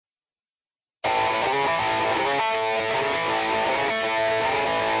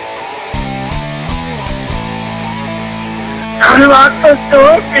unlock the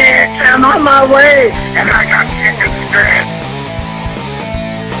door, bitch. I'm on my way, and I got chicken strips.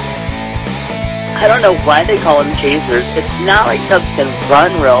 I don't know why they call them chasers. It's not like Chubs can run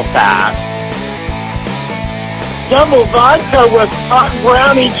real fast. Double vodka with hot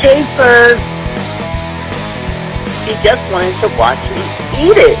brownie chasers. He just wanted to watch me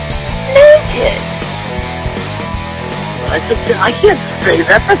eat it naked. I can't say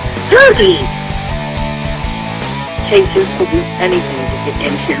that. That's dirty. Chasers will do anything to get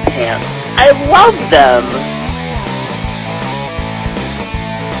into your pants. I love them.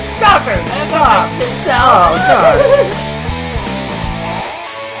 Stop it! Stop! Oh, God.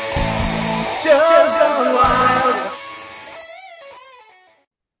 Chubs Gone Wild.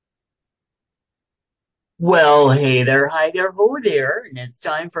 Well, hey there, hi there, ho there, and it's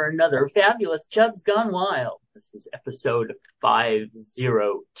time for another fabulous Chubs Gone Wild. This is episode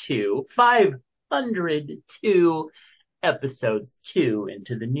 502, 502, episodes 2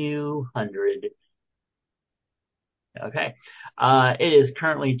 into the new 100. Okay. It is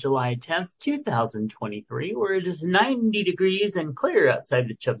currently July 10th, 2023, where it is 90 degrees and clear outside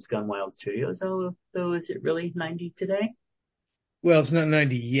the Chubs Gone Wild studios. So is it really 90 today? Well, it's not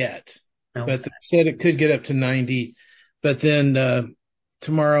 90 yet, No. but they said it could get up to 90. But then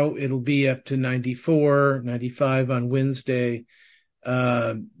tomorrow it'll be up to 94, 95 on Wednesday,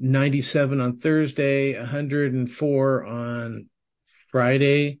 97 on Thursday, 104 on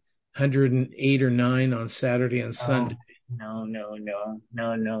Friday, 108 or 9 on Saturday and Sunday. No. No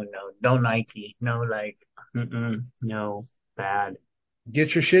Nike. No, no, bad.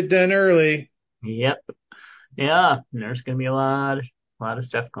 Get your shit done early. Yep. Yeah, there's going to be a lot of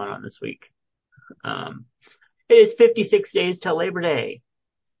stuff going on this week. It is 56 days till Labor Day,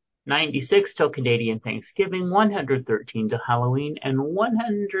 96 till Canadian Thanksgiving, 113 till Halloween, and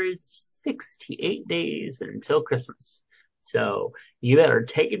 168 days until Christmas. So you better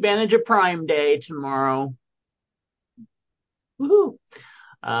take advantage of Prime Day tomorrow. Woohoo!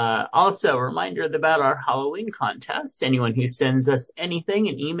 Also, a reminder about our Halloween contest. Anyone who sends us anything,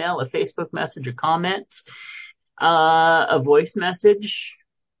 an email, a Facebook message, a comment, a voice message,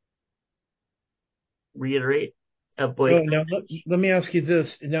 reiterate, a voice message. Now, let me ask you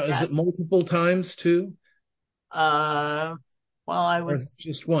this. Now, is it multiple times too? Well, Or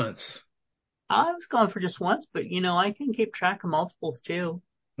just once? I was going for just once, but I can keep track of multiples too.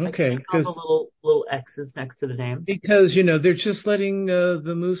 Okay, because the little X's next to the name. Because they're just letting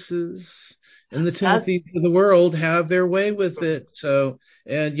the Mooses and the Timothys of the world have their way with it. So,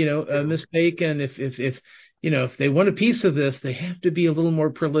 and Miss Bacon, if they want a piece of this, they have to be a little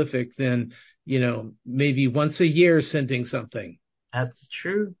more prolific than maybe once a year sending something. That's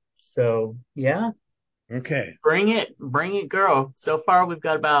true. So yeah. Okay. Bring it, girl. So far we've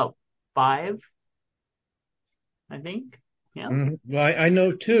got about 5, I think. Yeah. Mm-hmm. Well, I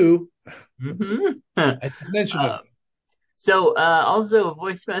know 2. Mm-hmm. I just mentioned them. So, also a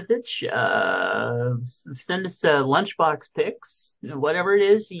voice message, send us lunchbox pics, whatever it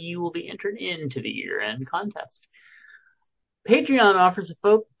is, you will be entered into the year-end contest. Patreon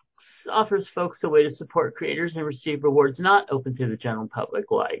offers folks a way to support creators and receive rewards not open to the general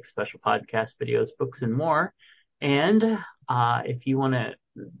public, like special podcasts, videos, books, and more. And, if you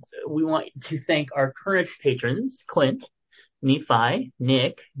we want to thank our current patrons, Clint, Nephi,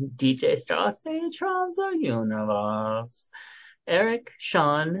 Nick, DJ Strauss, Trons of Universe, Eric,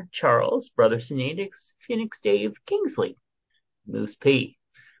 Sean, Charles, Brother Synedix, Phoenix Dave, Kingsley, Moose P.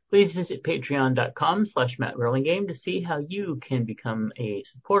 Please visit patreon.com/MattRollingGame to see how you can become a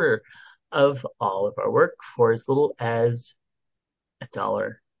supporter of all of our work for as little as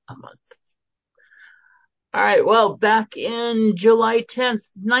 $1 a month. All right, well, back in July 10th,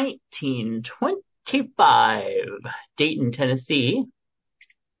 1925, Dayton, Tennessee,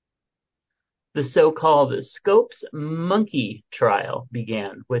 the so-called Scopes Monkey Trial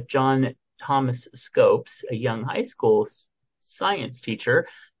began with John Thomas Scopes, a young high school science teacher,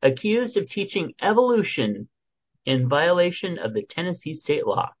 accused of teaching evolution in violation of the Tennessee state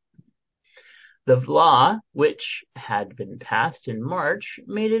law. The law, which had been passed in March,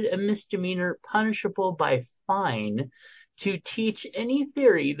 made it a misdemeanor punishable by fine to teach any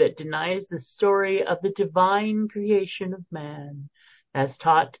theory that denies the story of the divine creation of man as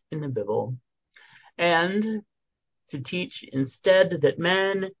taught in the Bible, and to teach instead that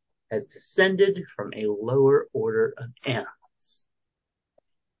man has descended from a lower order of animals.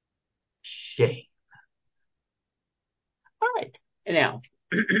 Shame. All right, and now,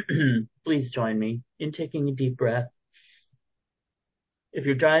 please join me in taking a deep breath. If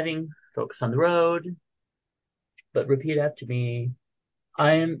you're driving, focus on the road, but repeat after me.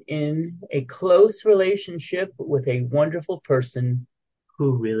 I am in a close relationship with a wonderful person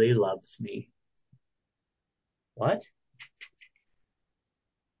who really loves me. What?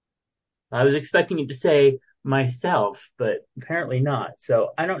 I was expecting you to say myself, but apparently not. So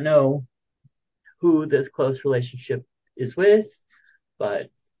I don't know who this close relationship is with, but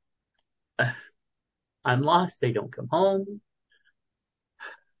I'm lost. They don't come home.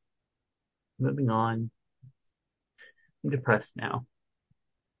 Moving on. I'm depressed now.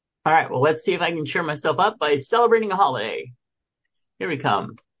 All right, well, let's see if I can cheer myself up by celebrating a holiday. Here we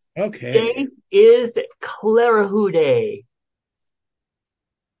come. Okay. Today is Clarahu Day.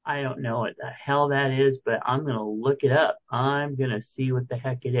 I don't know what the hell that is, but I'm going to look it up. I'm going to see what the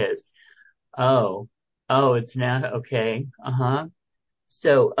heck it is. Oh, it's now, okay.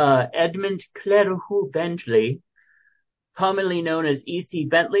 So, Edmund Clarahu Bentley, commonly known as E.C.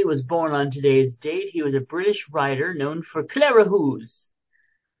 Bentley, was born on today's date. He was a British writer known for Clarahus,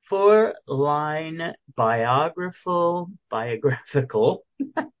 four-line biographical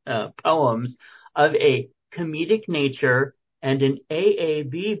poems of a comedic nature and an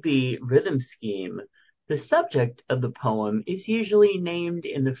AABB rhythm scheme. The subject of the poem is usually named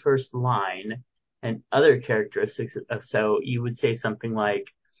in the first line, and other characteristics. So you would say something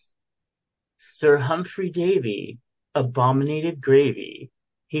like, Sir Humphrey Davy abominated gravy.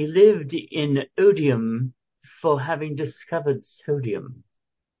 He lived in odium for having discovered sodium.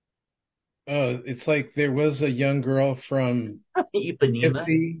 Oh, it's like there was a young girl from Ipanema.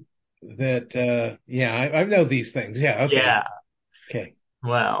 Tipsy that, yeah, I know these things. Yeah. Okay. Yeah. Okay.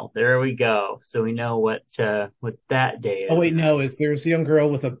 Well, there we go. So we know what that day is. Oh, wait, no, there's a young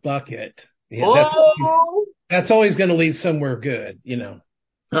girl with a bucket. Yeah, Oh! that's always going to lead somewhere good, you know.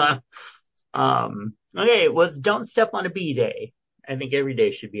 Okay, well, it's Don't Step on a Bee Day. I think every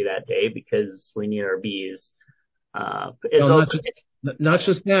day should be that day because we need our bees. It's Well, also, not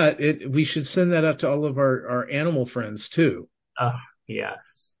just that. We should send that out to all of our animal friends too.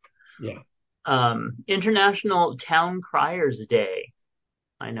 yes. Yeah. International Town Criers Day.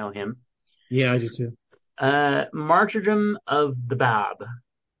 I know him. Yeah, I do too. Martyrdom of the Bab,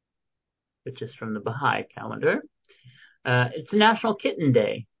 which is from the Baha'i calendar. It's National Kitten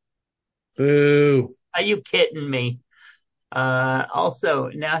Day. Boo. Are you kidding me? Also,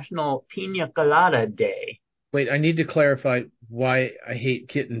 National Pina Colada Day. Wait, I need to clarify why I hate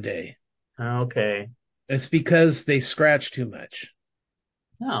Kitten Day. Okay. It's because they scratch too much.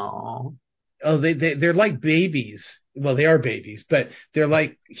 Oh. Oh, they're like babies. Well, they are babies, but they're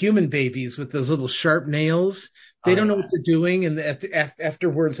like human babies with those little sharp nails. They don't know what they're doing, and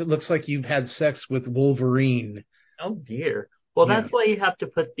afterwards, it looks like you've had sex with Wolverine. Oh dear. Well, Yeah. that's why you have to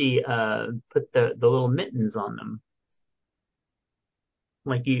put the little mittens on them,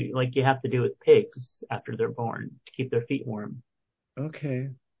 like you have to do with pigs after they're born to keep their feet warm. Okay.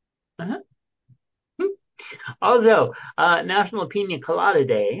 Uh-huh. Also, National Pina Colada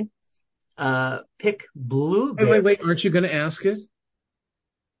Day. Pick blueberry. Wait. Aren't you going to ask it?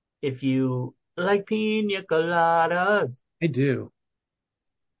 If you like pina coladas. I do.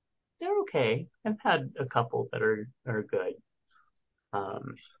 They're okay. I've had a couple that are good. How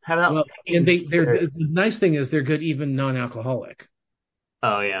about and the nice thing is they're good even non-alcoholic.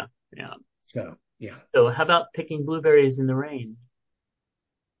 Oh yeah. So yeah. So how about picking blueberries in the rain?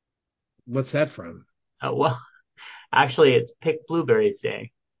 What's that from? Oh well, actually, it's Pick Blueberries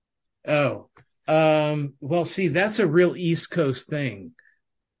Day. Oh, well, see, that's a real East Coast thing.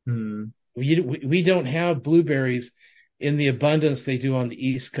 We don't have blueberries in the abundance they do on the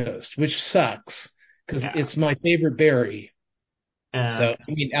East Coast, which sucks because it's my favorite berry. So,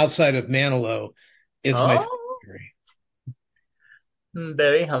 I mean, outside of Manilow, it's my favorite berry.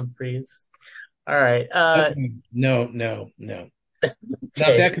 Barry Humphries. All right. No. Okay. Not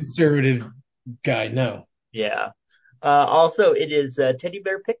that conservative guy, no. Yeah. Also, it is Teddy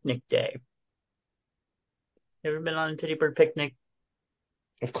Bear Picnic Day. Ever been on a teddy bear picnic?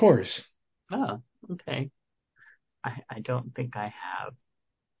 Of course. Oh, okay. I don't think I have.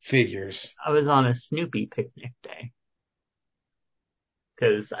 Figures. I was on a Snoopy picnic day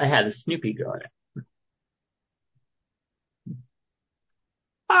because I had a Snoopy growing up.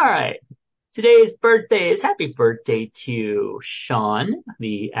 All right. Today's birthday is happy birthday to Sean,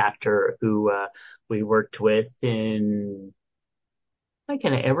 the actor who we worked with in. Why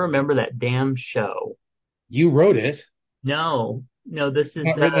can't I ever remember that damn show? You wrote it. No, this is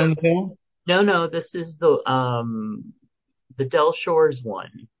not written on the bill? No, this is the Del Shores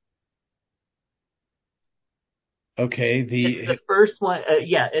one. Okay, it's the first one.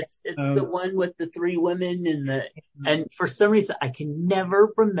 Yeah, it's the one with the three women and for some reason I can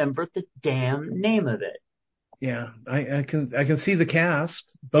never remember the damn name of it. Yeah, I can see the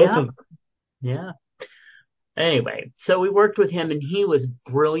cast, both Yeah, of them. yeah. Anyway, so we worked with him, and he was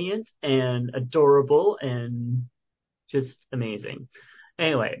brilliant and adorable and just amazing.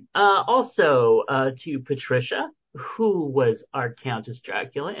 Anyway, also to Patricia, who was our Countess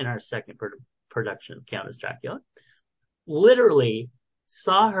Dracula in our second production of Countess Dracula. Literally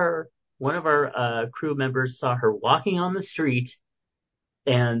saw her, one of our crew members saw her walking on the street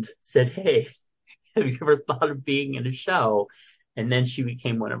and said, "Hey, have you ever thought of being in a show?" And then she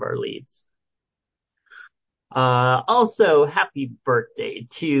became one of our leads. Also, happy birthday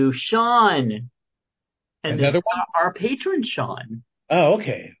to Sean. And this Another is one? our patron, Sean. Oh,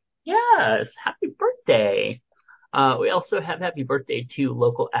 okay. Yes, happy birthday. We also have happy birthday to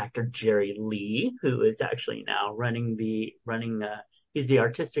local actor Jerry Lee, who is actually now he's the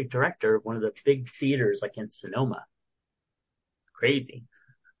artistic director of one of the big theaters like in Sonoma. Crazy.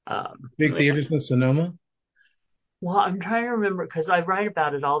 Big theaters in Sonoma? Well, I'm trying to remember because I write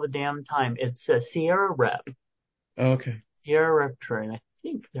about it all the damn time. It's Sierra Rep. Oh, okay. Sierra Rep Train. I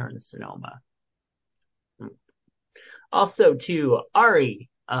think they're in Sonoma. Also to Ari,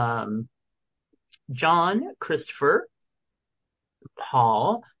 John, Christopher,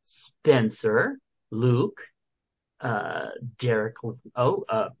 Paul, Spencer, Luke, Derek,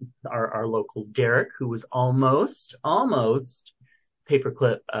 our local Derek, who was almost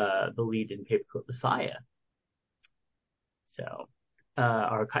Paperclip, the lead in Paperclip Messiah. So,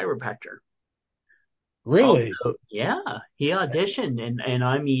 our chiropractor. Really? Also, yeah, he auditioned, and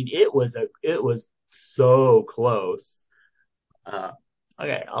I mean, it was so close.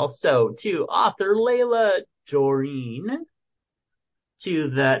 Okay, also to author Layla Doreen, to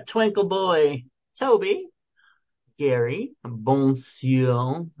that twinkle boy Toby, Gary,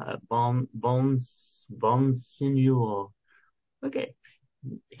 Bonsieur, Bonsignor. Okay,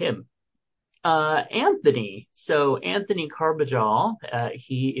 him. Anthony. So Anthony Carbajal,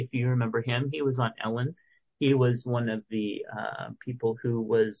 if you remember him, he was on Ellen. He was one of the people who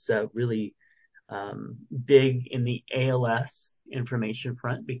was really big in the ALS information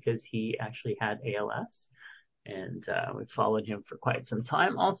front because he actually had ALS. And we followed him for quite some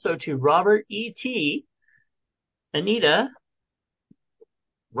time. Also to Robert E.T., Anita,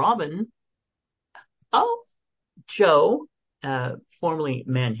 Robin, Joe, formerly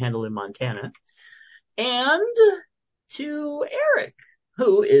Manhandle in Montana, and to Eric,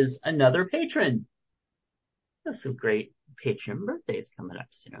 who is another patron. There's some great patron birthdays coming up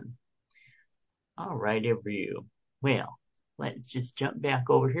soon. All right, everyone. Well, let's just jump back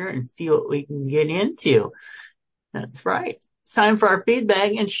over here and see what we can get into. That's right. It's time for our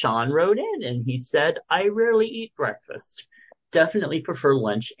feedback, and Sean wrote in, and he said, "I rarely eat breakfast. Definitely prefer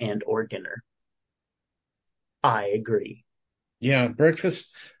lunch and or dinner." I agree. Yeah,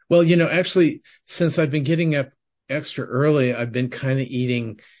 breakfast. Well, actually, since I've been getting up extra early, I've been kind of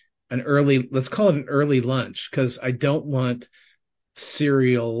eating let's call it an early lunch, because I don't want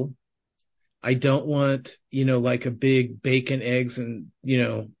cereal. I don't want, like a big bacon, eggs, and,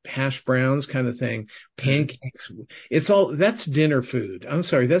 hash browns kind of thing. Pancakes. That's dinner food. I'm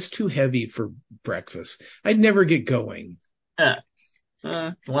sorry. That's too heavy for breakfast. I'd never get going. Well,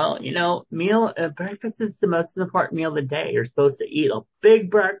 breakfast is the most important meal of the day. You're supposed to eat a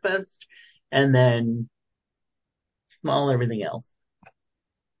big breakfast and then small everything else.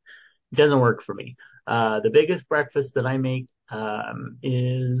 It doesn't work for me. The biggest breakfast that I make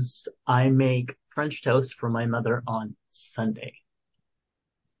is I make French toast for my mother on Sunday.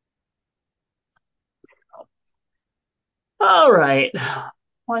 All right.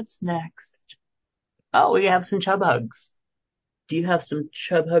 What's next? Oh, we have some chub hugs. Do you have some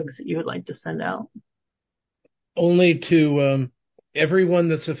chub hugs that you would like to send out? Only to everyone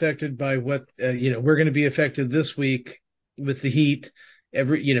that's affected by what we're going to be affected this week with the heat.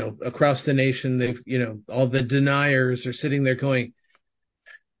 Across the nation, they've all the deniers are sitting there going,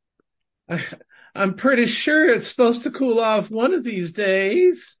 I'm pretty sure it's supposed to cool off one of these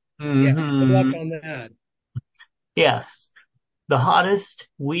days. Mm-hmm. Yeah, good luck on that. Yes, the hottest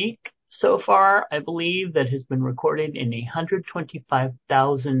week so far, I believe, that has been recorded in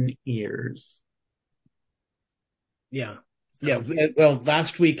 125,000 years. Yeah. Yeah. Well,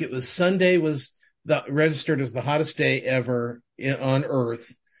 last week Sunday was registered as the hottest day ever on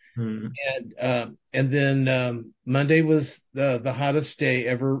Earth. And then Monday was the hottest day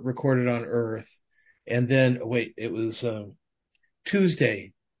ever recorded on Earth. And then it was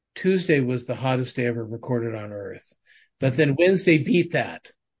Tuesday. Tuesday was the hottest day ever recorded on Earth. But then Wednesday beat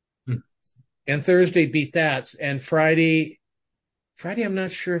that. And Thursday beat that. And Friday, I'm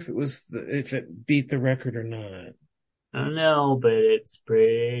not sure if it beat the record or not. I don't know, but it's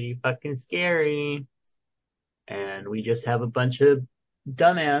pretty fucking scary. And we just have a bunch of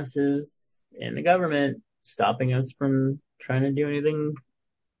dumbasses in the government stopping us from trying to do anything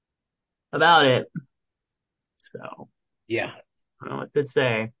about it. So, Yeah. I don't know what to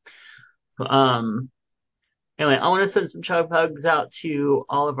say. Um, Anyway, I want to send some chug hugs out to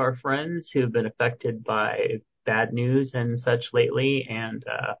all of our friends who have been affected by bad news and such lately, and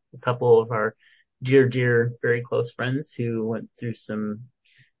a couple of our dear, very close friends who went through some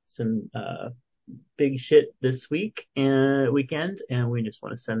big shit this weekend, and we just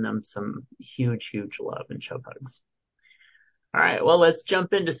want to send them some huge love and chug hugs. All right, well, let's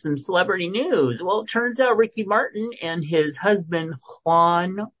jump into some celebrity news. Well, it turns out Ricky Martin and his husband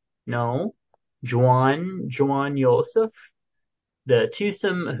Juan Joseph, the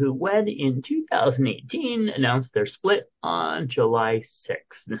twosome who wed in 2018, announced their split on July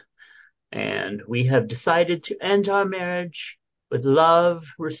 6th. And we have decided to end our marriage with love,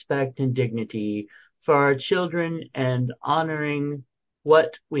 respect, and dignity for our children and honoring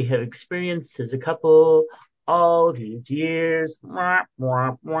what we have experienced as a couple all these years.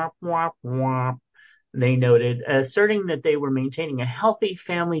 They noted, asserting that they were maintaining a healthy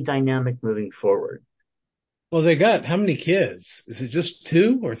family dynamic moving forward. Well, they got how many kids? Is it just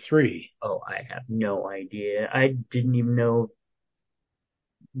 2 or 3? Oh, I have no idea. I didn't even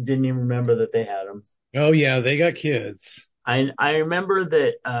remember that they had them. Oh yeah, they got kids. I remember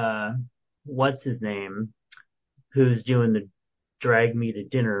that, what's his name, who's doing the Drag Me to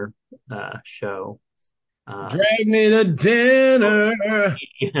Dinner show. Drag me to dinner.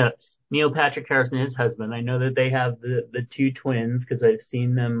 Yeah, Neil Patrick Harris and his husband. I know that they have the 2 twins because I've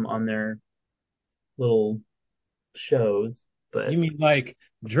seen them on their little shows. But You mean like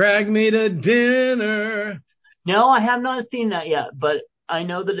drag me to dinner? no, I have not seen that yet. But I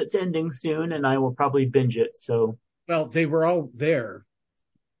know that it's ending soon, and I will probably binge it. So, Well, they were all there.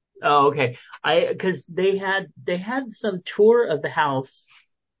 oh, okay. Because they had some tour of the house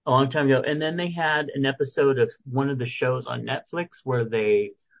a long time ago, and then they had an episode of one of the shows on Netflix where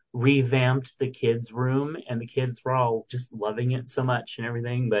they revamped the kids' room, and the kids were all just loving it so much and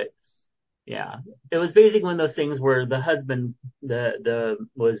everything. But yeah, it was basically one of those things where the husband the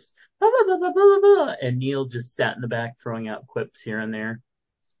was blah, blah, blah, blah, blah, blah, and Neil just sat in the back throwing out quips here and there.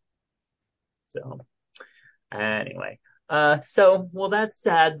 So anyway, well, that's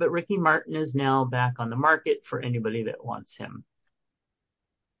sad, but Ricky Martin is now back on the market for anybody that wants him.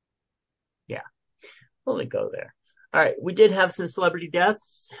 Yeah, we'll let go there. All right, we did have some celebrity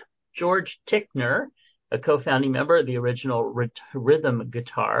deaths. George Tickner, a co-founding member of the original rhythm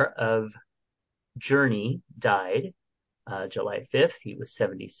guitar of Journey, died July 5th. He was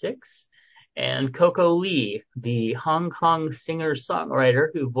 76. And Coco Lee, the Hong Kong singer-songwriter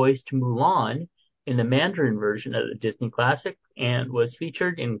who voiced Mulan in the Mandarin version of the Disney classic and was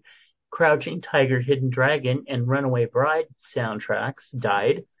featured in Crouching Tiger, Hidden Dragon and Runaway Bride soundtracks,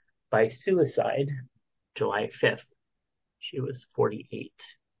 died by suicide July 5th. She was 48.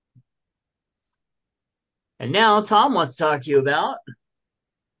 And now Tom wants to talk to you about.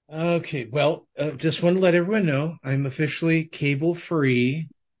 Okay, well, just want to let everyone know I'm officially cable free.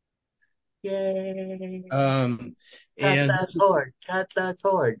 Yay! And Cut the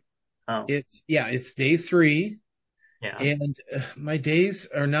cord. Oh, it's day 3, yeah. and my days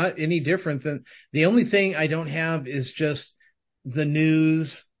are not any different than the only thing I don't have is just the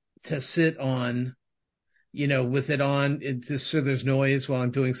news to sit on, with it on, it's just so there's noise while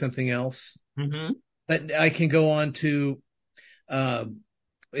I'm doing something else. Mm-hmm. But I can go on to,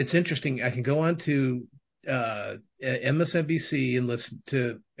 it's interesting. I can go on to MSNBC and listen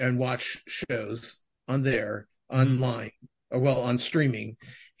to and watch shows on there online, or well, on streaming.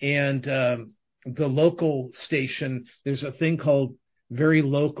 And the local station, there's a thing called Very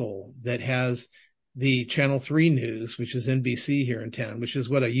Local that has the Channel 3 news, which is NBC here in town, which is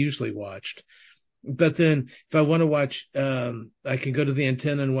what I usually watched. But then if I want to watch, I can go to the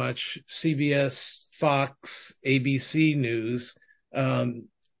antenna and watch CBS, Fox, ABC News,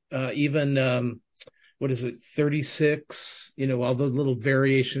 even, what is it, 36, all the little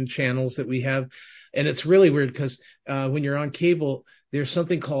variation channels that we have. And it's really weird because when you're on cable, there's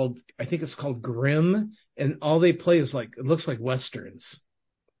something called, I think it's called Grimm, and all they play is it looks like Westerns.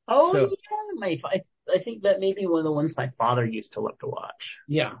 Oh, so, yeah. I think that may be one of the ones my father used to love to watch.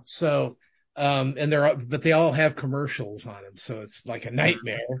 Yeah. So, but they all have commercials on them. So it's like a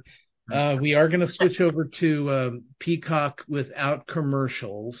nightmare. We are going to switch over to Peacock without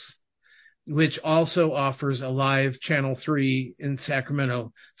commercials, which also offers a live Channel 3 in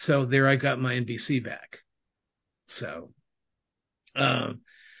Sacramento. So there I got my NBC back. So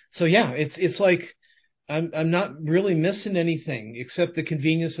yeah, it's like I'm not really missing anything except the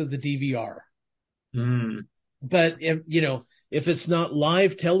convenience of the DVR. but if it's not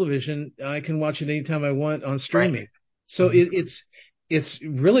live television, I can watch it anytime I want on streaming. Right. So it's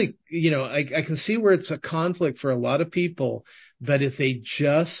really, I can see where it's a conflict for a lot of people, but if they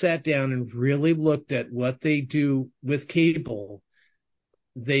just sat down and really looked at what they do with cable,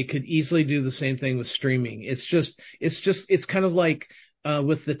 they could easily do the same thing with streaming. It's kind of like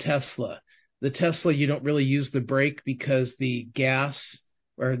with the Tesla. The Tesla, you don't really use the brake because the gas,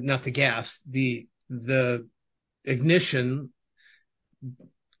 or not the gas, the ignition,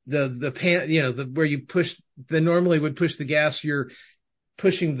 the pan, where you push, normally would push the gas, you're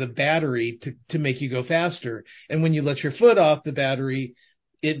pushing the battery to make you go faster. And when you let your foot off the battery,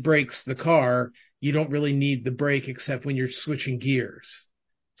 it brakes the car. You don't really need the brake except when you're switching gears.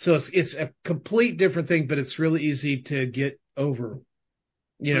 So it's a complete different thing, but it's really easy to get over.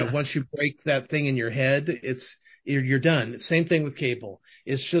 Once you break that thing in your head, you're done. Same thing with cable.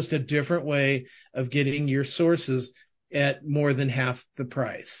 It's just a different way of getting your sources at more than half the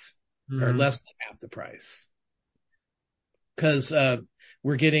price, or less than half the price. Because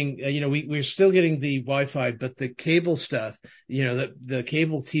we're getting, we're still getting the Wi-Fi, but the cable stuff, the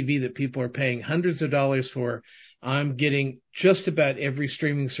cable TV that people are paying hundreds of dollars for, I'm getting just about every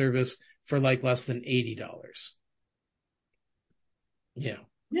streaming service for like less than $80. Yeah.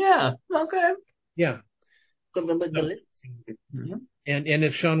 Yeah. Okay. Yeah. Mm-hmm. And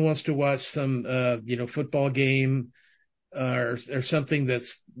if Sean wants to watch some, football game or something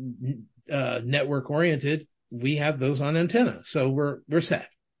that's network oriented, we have those on antenna, so we're set.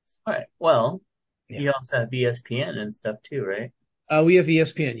 All right. Well, you also have ESPN and stuff too, right? We have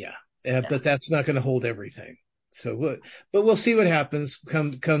ESPN, yeah. But that's not going to hold everything. So, but we'll see what happens.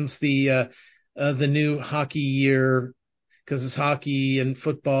 Comes the new hockey year, because it's hockey and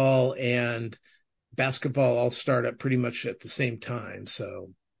football and basketball all start up pretty much at the same time.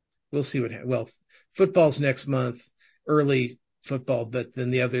 So we'll see well, football's next month, early football, but then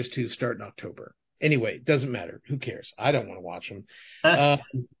the others two start in October. Anyway, it doesn't matter. Who cares? I don't want to watch them.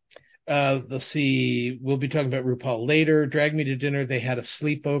 Let's see. We'll be talking about RuPaul later. Drag Me to Dinner. They had a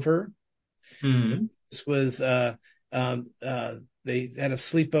sleepover. Mm-hmm. This was, they had a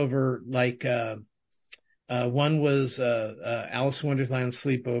sleepover, like, one was, Alice in Wonderland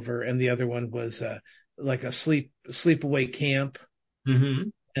sleepover, and the other one was, like a sleepaway camp. Mm-hmm.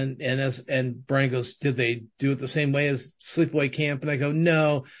 And Brian goes, did they do it the same way as sleepaway camp? And I go,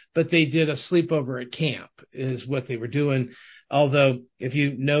 no, but they did a sleepover at camp is what they were doing. Although if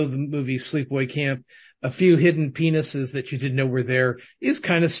you know the movie Sleepaway Camp, a few hidden penises that you didn't know were there is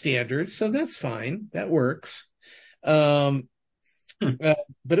kind of standard. So that's fine. That works. But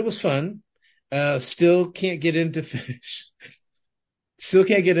it was fun. Still can't get in to finish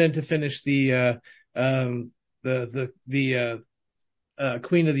the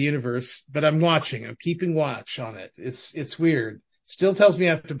Queen of the Universe, but I'm watching. I'm keeping watch on it. It's weird. Still tells me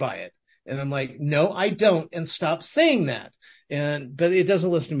I have to buy it. And I'm like, no, I don't. And stop saying that. But it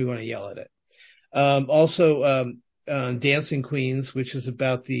doesn't listen to me when I yell at it. Also, Dancing Queens, which is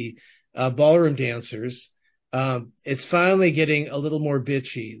about the ballroom dancers. It's finally getting a little more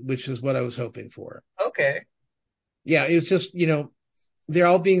bitchy, which is what I was hoping for. Okay. Yeah, it was just, they're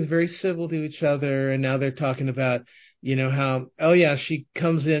all being very civil to each other. And now they're talking about, how, oh yeah, she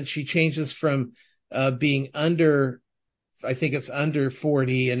comes in, she changes from being under, I think it's under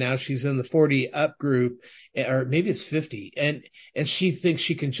 40, and now she's in the 40 up group, or maybe it's 50, and she thinks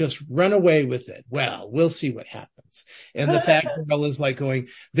she can just run away with it. Well, we'll see what happens. And the fat girl is like going,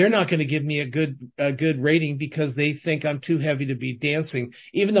 they're not going to give me a good rating because they think I'm too heavy to be dancing,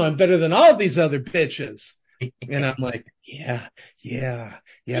 even though I'm better than all of these other bitches. And I'm like, yeah,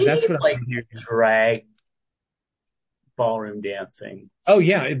 that's what I'm here. Drag ballroom dancing. Oh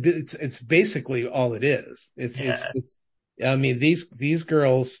yeah, it's basically all it is. It's I mean, these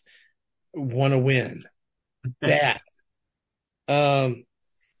girls want to win bad. On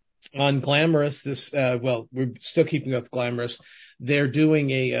Glamorous, we're still keeping up with Glamorous. They're doing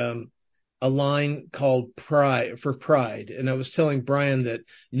a line called Pride. And I was telling Brian that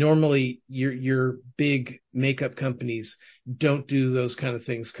normally your big makeup companies don't do those kind of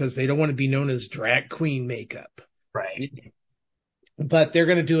things because they don't want to be known as drag queen makeup. Right. But they're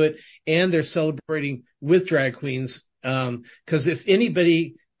going to do it, and they're celebrating with drag queens. Because if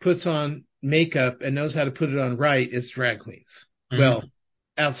anybody puts on makeup and knows how to put it on right, it's drag queens. Mm-hmm. Well,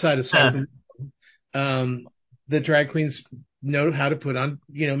 outside of some, the drag queens know how to put on,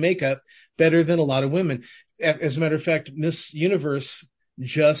 makeup better than a lot of women. As a matter of fact, Miss Universe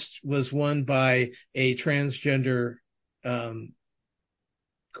just was won by a transgender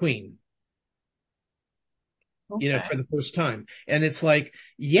queen. Okay. For the first time. And it's like,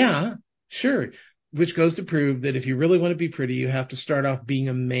 yeah, sure. which goes to prove that if you really want to be pretty, you have to start off being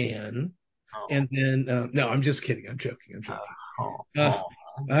a man. Oh. And then, no, I'm just kidding. I'm joking.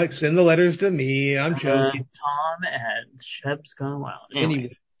 Send the letters to me. I'm joking. Tom at ChubsGW502.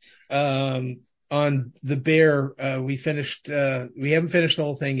 Anyway, on the Bear, we haven't finished the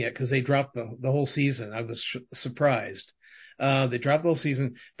whole thing yet because they dropped the whole season. I was surprised. They dropped the whole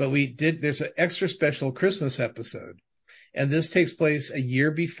season, but there's an extra special Christmas episode. And this takes place a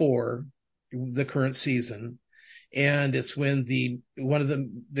year before the current season. And it's when one of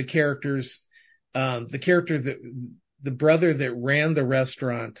the characters, the brother that ran the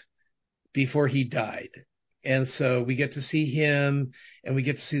restaurant before he died. And so we get to see him and we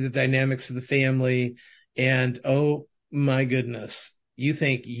get to see the dynamics of the family. And oh my goodness, you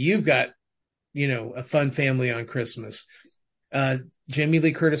think you've got, a fun family on Christmas. Jamie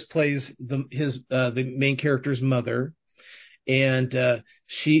Lee Curtis plays the main character's mother. And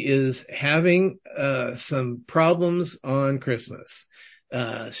she is having some problems on Christmas.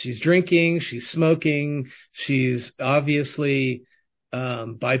 She's drinking, she's smoking, she's obviously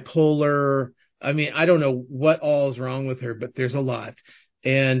bipolar. I mean, I don't know what all is wrong with her, but there's a lot.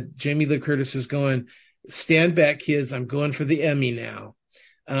 And Jamie Lee Curtis is going, stand back, kids, I'm going for the Emmy now.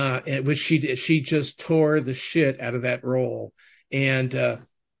 Which she did. She just tore the shit out of that role. And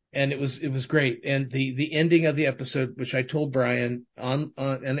it was great. And the ending of the episode, which I told Brian and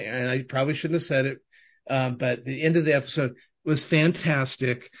I probably shouldn't have said it, but the end of the episode was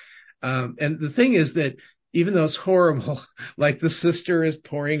fantastic. And the thing is that even though it's horrible, like the sister is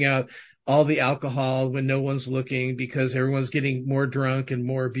pouring out all the alcohol when no one's looking because everyone's getting more drunk and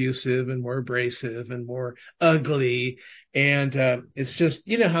more abusive and more abrasive and more ugly. And it's just,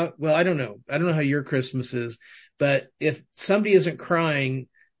 I don't know how your Christmas is, but if somebody isn't crying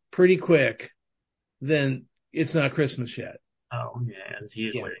pretty quick, then it's not Christmas yet. Oh yeah, it's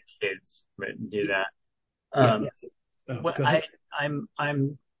usually the kids that do that.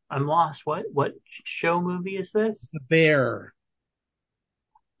 I'm lost. What show movie is this? The Bear.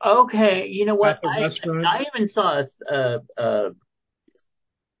 Okay, you know what? I even saw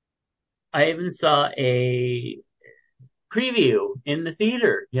a preview in the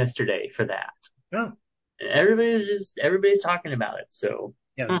theater yesterday for that. Oh. Everybody's talking about it. So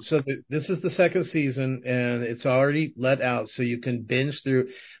yeah. So this is the second season and it's already let out, so you can binge through.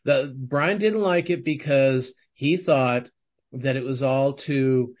 Brian didn't like it because he thought that it was all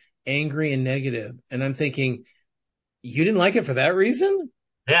too angry and negative. And I'm thinking, you didn't like it for that reason?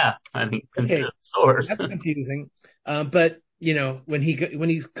 Yeah, I mean, okay, source. That's confusing. But when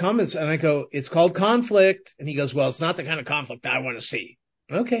he comments and I go, it's called conflict, and he goes, well, it's not the kind of conflict I want to see.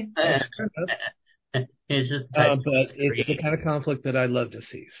 Okay, that's fair enough. It's just, but it's the kind of conflict that I love to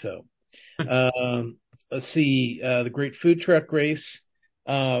see. So, let's see, the Great Food Truck Race.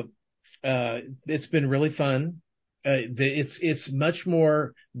 It's been really fun. It's much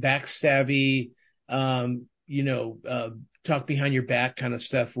more backstabby, talk behind your back kind of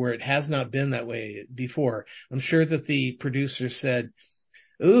stuff, where it has not been that way before. I'm sure that the producer said,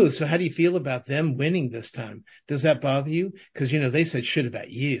 ooh, so how do you feel about them winning this time? Does that bother you? Because, they said shit about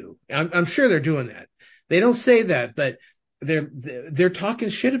you. I'm sure they're doing that. They don't say that, but they're talking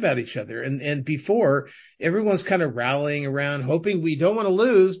shit about each other. And before, everyone's kind of rallying around, hoping we don't want to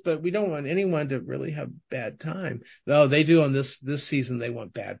lose, but we don't want anyone to really have bad time. Though they do on this season, they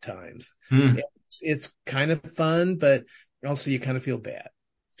want bad times. It's kind of fun, but also you kind of feel bad.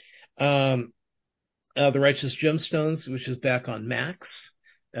 The Righteous Gemstones, which is back on Max,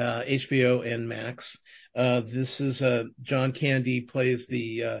 HBO and Max. This is John Candy plays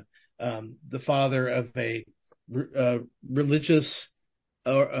the father of a religious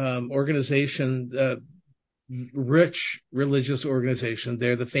organization, rich religious organization.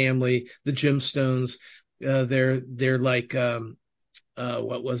 They're the family, the Gemstones. They're like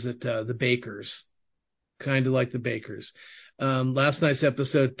what was it? The Bakers, kind of like the Bakers. Last night's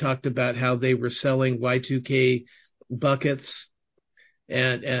episode talked about how they were selling Y2K buckets.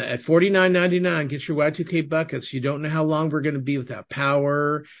 And at $49.99, get your Y2K buckets. You don't know how long we're going to be without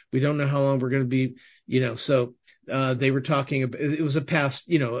power. We don't know how long we're going to be, so, they were talking about, it was a past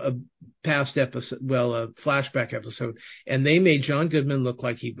episode, a flashback episode, and they made John Goodman look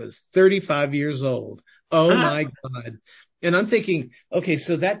like he was 35 years old. Oh my God. And I'm thinking, okay,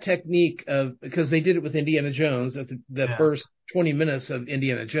 so that technique because they did it with Indiana Jones at the first 20 minutes of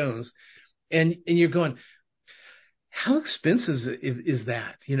Indiana Jones. And you're going, how expensive is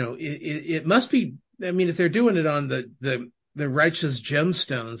that? It must be, I mean, if they're doing it on the Righteous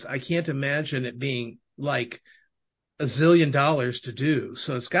Gemstones, I can't imagine it being like $1 zillion to do.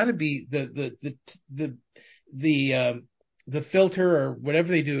 So it's got to be the filter or whatever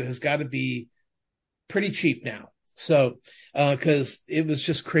they do has got to be pretty cheap now. So, cause it was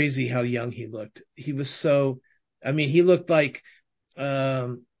just crazy how young he looked. He was he looked like,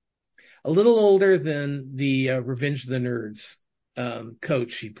 a little older than the Revenge of the Nerds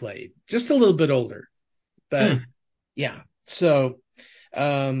coach he played, just a little bit older. But yeah, so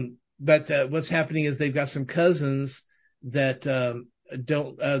what's happening is they've got some cousins that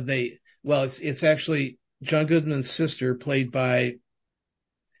don't it's actually John Goodman's sister, played by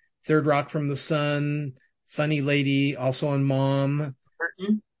Third Rock from the Sun, funny lady, also on Mom.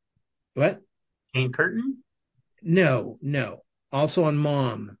 Curtin? What? Jane Curtin? No, also on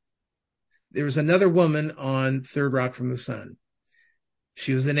Mom. There was another woman on Third Rock from the Sun.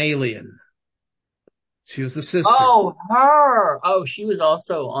 She was an alien. She was the sister. Oh, her. Oh, she was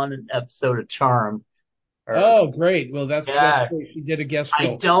also on an episode of Charm. Oh, great. Well, that's great. She did a guest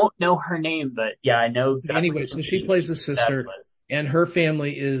role. I don't know her name, but yeah, I know exactly. Anyway, so she plays the sister, and her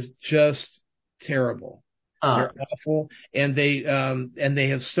family is just terrible. They're awful, and they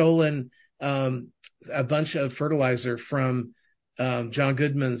have stolen a bunch of fertilizer from John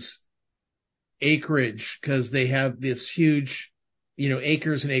Goodman's acreage, because they have this huge,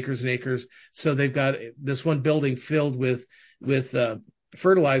 acres and acres and acres. So they've got this one building filled with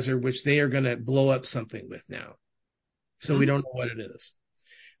fertilizer, which they are going to blow up something with now. So we don't know what it is.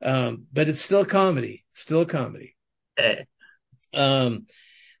 But it's still a comedy.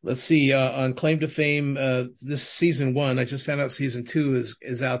 Let's see, on Claim to Fame, this season 1, I just found out season 2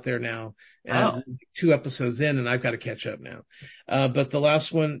 is out there now. And 2 episodes in, and I've got to catch up now. But the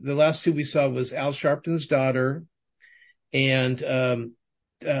last 2 we saw was Al Sharpton's daughter and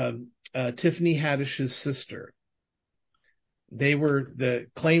Tiffany Haddish's sister. They were the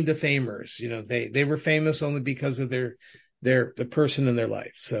claim to famers. They were famous only because of the person in their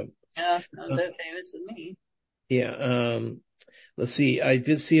life. So not that famous with me. Yeah. Let's see. I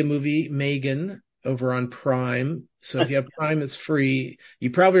did see a movie, Megan, over on Prime. So if you have Prime, it's free. You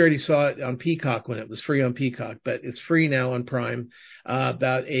probably already saw it on Peacock when it was free on Peacock, but it's free now on Prime.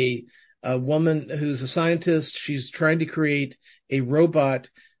 About a woman who's a scientist. She's trying to create a robot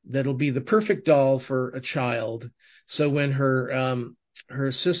that'll be the perfect doll for a child. So when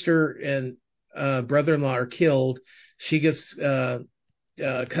her sister and brother-in-law are killed, she gets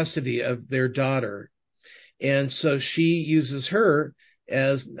custody of their daughter. And so she uses her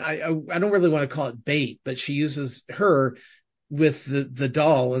as, I don't really want to call it bait, but she uses her with the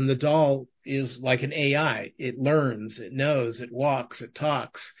doll, and the doll is like an AI. It learns, it knows, it walks, it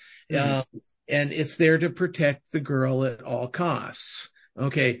talks. And it's there to protect the girl at all costs.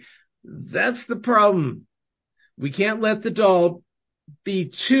 Okay. That's the problem. We can't let the doll be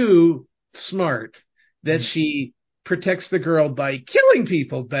too smart that she protects the girl by killing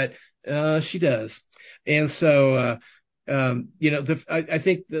people, but she does. And so, I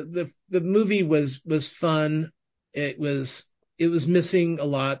think the movie was fun. It was missing a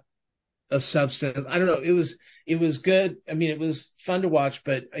lot of substance. I don't know. It was good. I mean, it was fun to watch,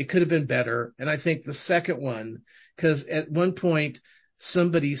 but it could have been better. And I think the second one, because at one point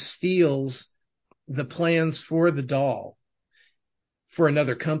somebody steals the plans for the doll for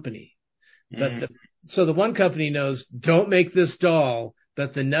another company, but so the one company knows, don't make this doll.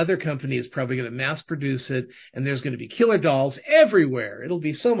 But another company is probably going to mass produce it, and there's going to be killer dolls everywhere. It'll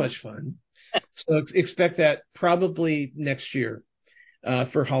be so much fun. So expect that probably next year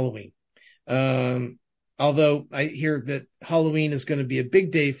for Halloween. Although I hear that Halloween is going to be a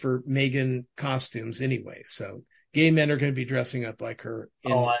big day for Megan costumes anyway. So gay men are going to be dressing up like her.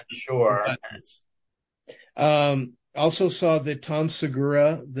 I'm sure. Also saw that Tom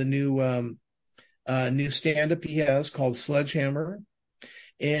Segura, the new stand-up he has called Sledgehammer.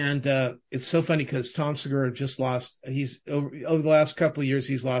 And it's so funny because Tom Segura just lost, he's over the last couple of years,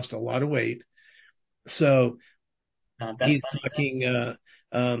 he's lost a lot of weight. So he's talking,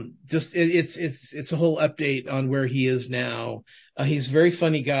 it's a whole update on where he is now. He's a very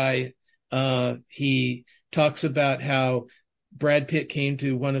funny guy. He talks about how Brad Pitt came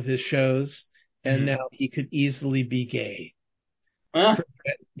to one of his shows, and now he could easily be gay.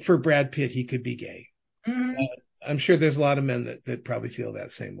 For Brad Pitt, he could be gay. I'm sure there's a lot of men that probably feel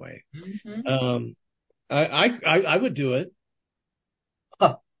that same way. I would do it.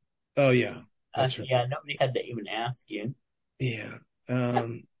 Huh. Oh yeah. That's right. Yeah. Nobody had to even ask you. Yeah.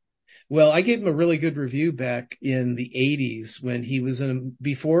 Well, I gave him a really good review back in the 80s when he was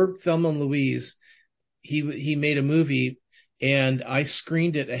before Thelma and Louise. He made a movie, and I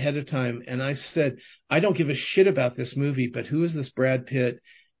screened it ahead of time, and I said, I don't give a shit about this movie, but who is this Brad Pitt,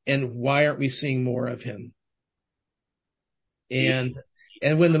 and why aren't we seeing more of him? And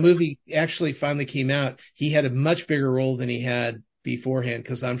when the movie actually finally came out, he had a much bigger role than he had beforehand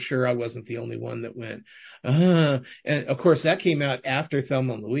because I'm sure I wasn't the only one that went. And of course, that came out after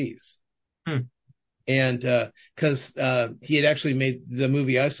Thelma and Louise. And because he had actually made the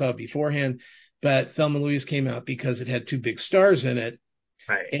movie I saw beforehand, but Thelma and Louise came out because it had two big stars in it.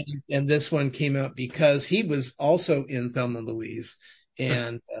 Right. And this one came out because he was also in Thelma and Louise.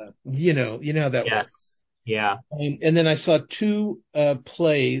 And, you know how that works. Yeah. And then I saw two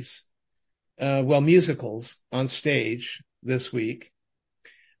plays, musicals on stage this week.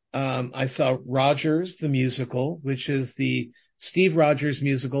 I saw Rogers, the musical, which is the Steve Rogers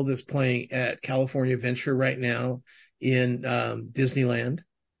musical that's playing at California Adventure right now in Disneyland.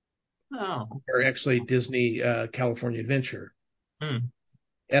 Oh. Or actually Disney California Adventure.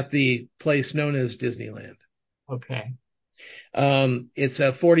 At the place known as Disneyland. Okay. It's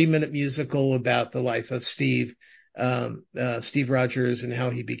a 40-minute musical about the life of Steve Rogers and how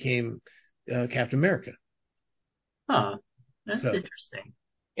he became Captain America. Huh. That's interesting.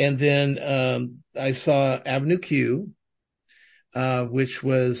 And then I saw Avenue Q, which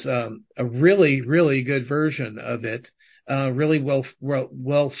was a really, really good version of it. Really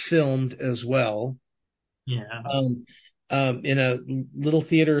well filmed as well. Yeah. In a little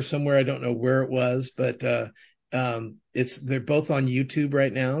theater somewhere, I don't know where it was, but they're both on YouTube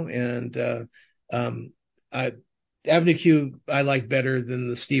right now. And Avenue Q I like better than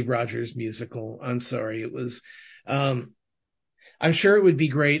the Steve Rogers musical. I'm sorry, it was. I'm sure it would be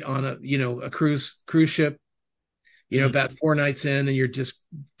great on a cruise ship. About 4 nights in, and you're just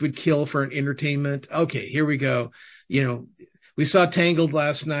would kill for an entertainment. Okay, here we go. We saw Tangled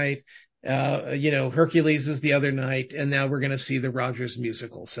last night. Hercules is the other night, and now we're going to see the Rogers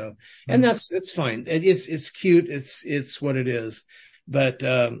musical. So, and it's fine. It's cute. It's what it is. But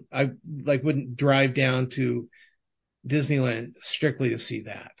I wouldn't drive down to Disneyland strictly to see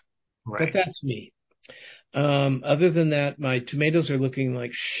that. Right. But that's me. Other than that, my tomatoes are looking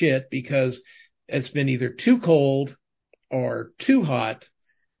like shit because it's been either too cold or too hot.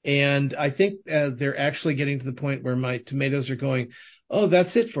 And I think they're actually getting to the point where my tomatoes are going, oh,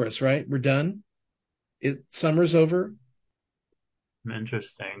 that's it for us, right? We're done. Summer's over.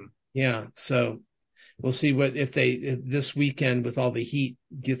 Interesting. Yeah. So we'll see if this weekend with all the heat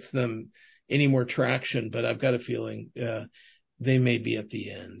gets them any more traction, but I've got a feeling they may be at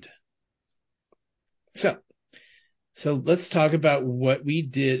the end. So let's talk about what we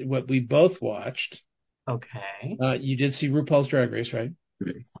both watched. Okay. You did see RuPaul's Drag Race, right?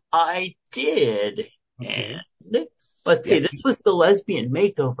 I did. Okay. And let's see, this was the lesbian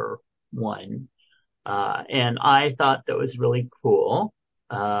makeover one. And I thought that was really cool.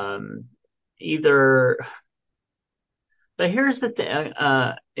 But here's the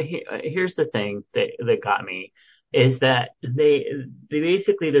thing, that got me is that they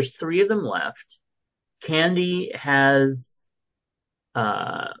basically, there's 3 of them left. Candy has,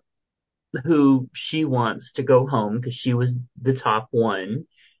 who she wants to go home because she was the top one.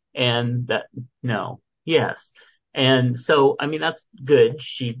 And yes. And so, I mean, that's good.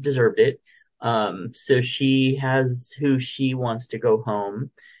 She deserved it. So she has who she wants to go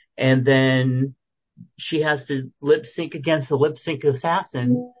home. And then she has to lip sync against the lip sync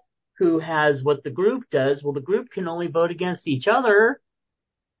assassin who has what the group does. Well, the group can only vote against each other.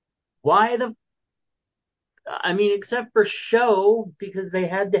 Except for show, because they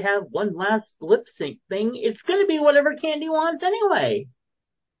had to have one last lip sync thing. It's going to be whatever Candy wants anyway.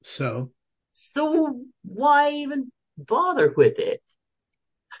 So why even bother with it?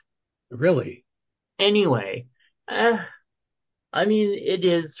 Really? Anyway, it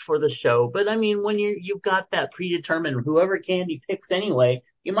is for the show, but when you've got that predetermined, whoever Candy picks anyway,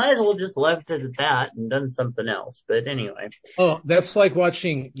 you might as well just left it at that and done something else. But anyway. Oh, that's like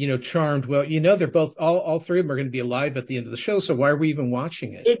watching, Charmed. Well, they're both, all 3 of them are going to be alive at the end of the show. So why are we even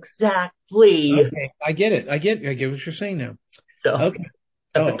watching it? Exactly. Okay. I get it. I get what you're saying now. So, okay.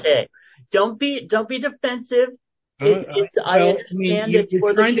 Okay. Don't be defensive. I understand it's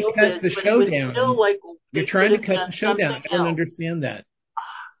for the show. You're trying to cut the show down. You're trying to cut the show down. I don't understand that.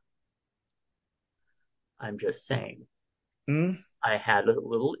 I'm just saying. I had a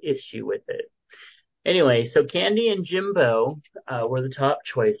little issue with it. Anyway, so Candy and Jimbo were the top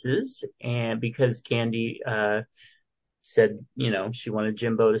choices, and because Candy said, she wanted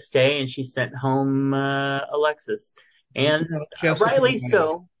Jimbo to stay, and she sent home Alexis. And rightly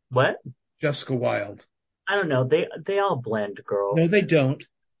so. What? Jessica Wilde. I don't know. They all blend, girl. No, they don't.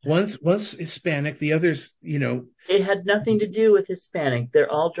 One's Hispanic, the other's, It had nothing to do with Hispanic. They're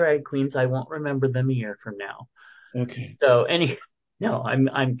all drag queens. I won't remember them a year from now. Okay. So no,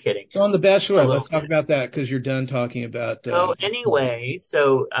 I'm kidding. So on The Bachelor, let's talk about that because you're done talking about. So anyway,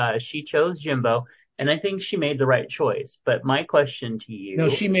 she chose Jimbo. And I think she made the right choice. But my question to No, you,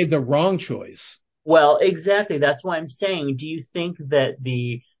 she made the wrong choice. well, exactly. That's why I'm saying, do you think that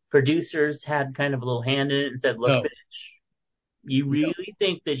the producers had kind of a little hand in it and said, look, No, bitch, you no. really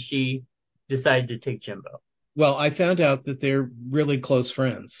think that she decided to take Jimbo? Well, I found out that they're really close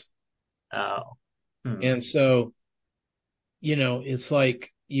friends. Oh, hmm. And so, it's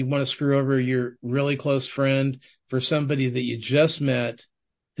like you want to screw over your really close friend for somebody that you just met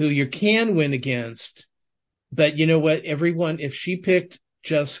who you can win against. But you know what? Everyone, if she picked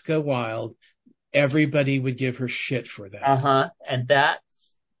Jessica Wilde, everybody would give her shit for that. Uh-huh. And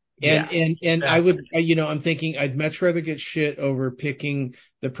that's, yeah, And I exactly. would, I'm thinking I'd much rather get shit over picking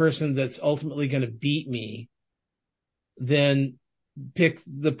the person that's ultimately going to beat me than pick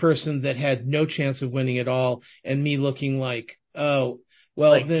the person that had no chance of winning at all and me looking like, oh,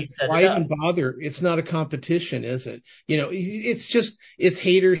 well, Like then you set it why up. even bother? It's not a competition, is it? It's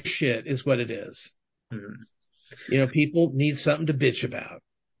hater shit is what it is. Hmm. People need something to bitch about.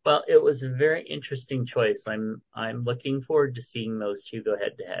 Well, it was a very interesting choice. I'm looking forward to seeing those two go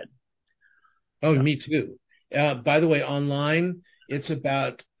head to head. Oh, So me too. By the way, online, it's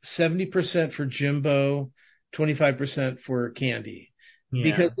about 70% for Jimbo, 25% for Candy. yeah.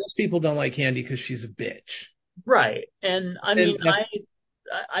 Because most people don't like Candy because she's a bitch. Right. And I And mean, that's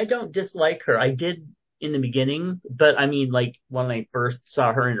I don't dislike her. I did in the beginning, but I mean, like when I first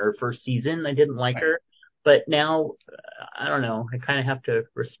saw her in her first season, I didn't like right. her. But now, I don't know. I kind of have to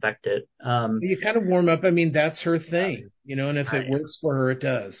respect it. You kind of warm up. I mean, that's her thing, and if it Right. works for her, it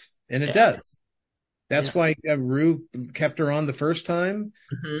does. And it Yeah. does. Yeah. That's why Rue kept her on the first time.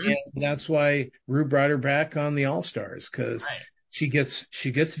 Hmm. And that's why Rue brought her back on the All Stars because Right. she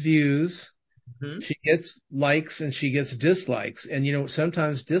gets views, Hmm. she gets likes, and she gets dislikes. And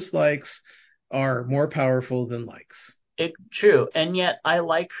sometimes dislikes are more powerful than likes. True. And yet I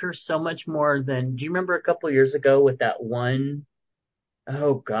like her so much more than, do you remember a couple of years ago with that one,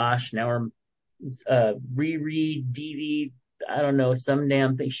 oh gosh, now we're Riri, Dee, I don't know, some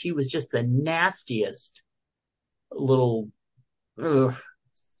damn thing. She was just the nastiest little, ugh,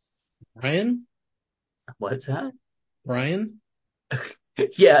 Brian, what's that? Brian,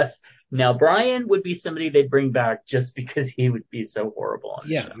 Yes. Now Brian would be somebody they'd bring back just because he would be so horrible on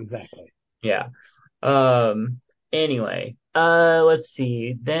the yeah, show. exactly. Yeah. Anyway, let's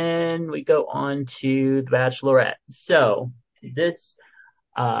see. Then we go on to The Bachelorette. So this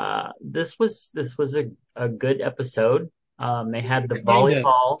this was a good episode. They had the Kind of.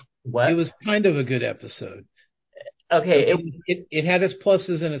 volleyball. It What? was kind of a good episode. I Okay, mean, it had its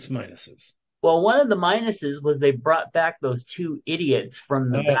pluses and its minuses. well, one of the minuses was they brought back those two idiots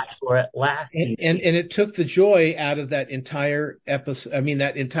from The Oh, Bachelorette last and season. it took the joy out of that entire episode. I mean,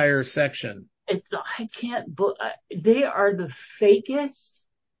 that entire section. I can't, they are the fakest.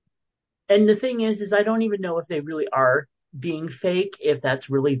 And the thing is I don't even know if they really are being fake, if that's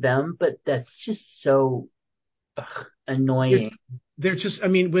really them, but that's just so They're, annoying. they're just. I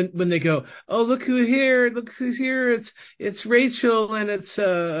mean, when they go, oh, look who's here. It's Rachel and it's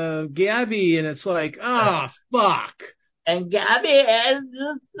Gabby, and it's like, ah, fuck. And Gabby is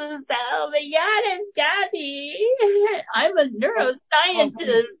just, oh my God, it's Gabby. I'm a Oh, oh,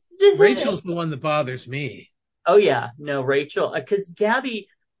 neuroscientist. Rachel's the one that bothers me. Oh yeah, no, Rachel, because Gabby,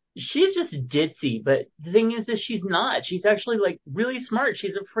 she's just ditzy. But the thing is she's not. She's actually like really smart.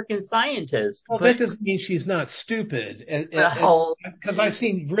 She's a freaking scientist. Well, But that doesn't mean she's not stupid. oh, Because I've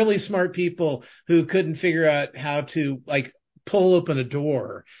seen really smart people who couldn't figure out how to like pull open a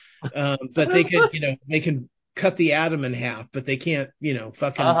door, but they can cut the atom in half, but they can't,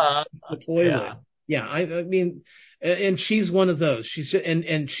 fucking uh-huh, the yeah. toilet. Yeah, I mean, and she's one of those. She's just,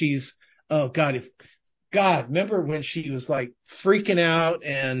 and she's, oh God, remember when she was like freaking out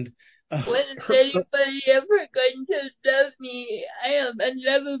and When is her, anybody ever going to love me? I am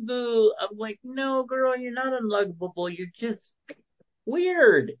unlovable. I'm like, no, girl, you're not unlovable. You're just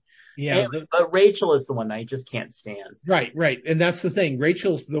weird. yeah, Anyway, but Rachel is the one I just can't stand. right. And that's the thing.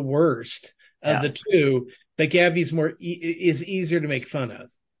 Rachel's the worst of Yeah. the two, but Gabby's is easier to make fun of.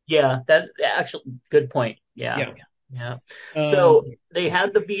 Yeah, that actually good point. Yeah. Yeah. Yeah. Um, So they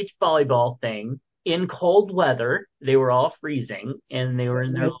had the beach volleyball thing in cold weather. They were all freezing and they were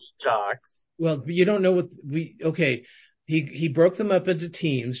in their well, little jocks. well, you don't know okay. He broke them up into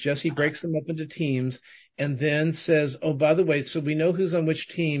teams. Jesse breaks them up into teams and then says, oh, by the way, so we know who's on which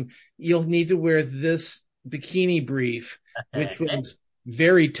team. You'll need to wear this bikini brief, which was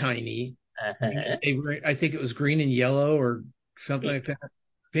very tiny. Uh-huh. I think it was green and yellow or something like that.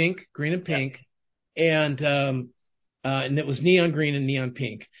 Pink, green and pink. And it was neon green and neon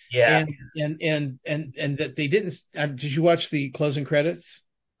pink. Yeah. And that they didn't. Did you watch the closing credits?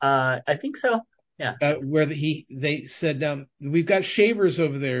 I think so. Yeah. where they said, we've got shavers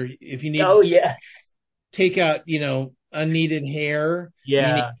over there. If you need Oh to yes. take out, unneeded hair, you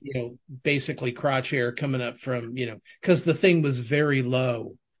need, Yeah. basically crotch hair coming up from, because the thing was very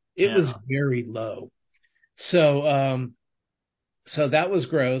low. It was Yeah. very low. So that was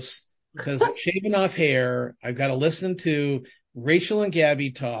gross because shaving off hair, I've got to listen to Rachel and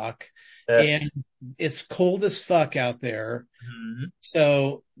Gabby talk, and it's cold as fuck out there. Mm-hmm.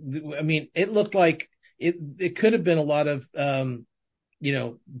 So, I mean, it looked like it could have been a lot of,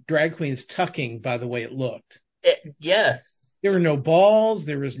 drag queens tucking by the way it looked. Yes. There were no balls.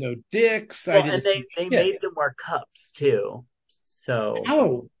 There was no dicks. I Well, didn't and see they shit. made them wear cups too. So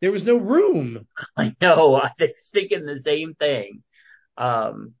Oh, there was no room. I know they're thinking the same thing.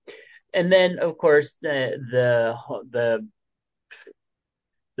 Um, and then of course the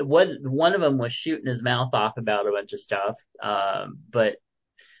one of them was shooting his mouth off about a bunch of stuff. But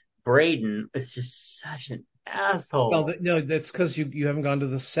Braden is just such an Well, asshole. no, that's because you haven't gone to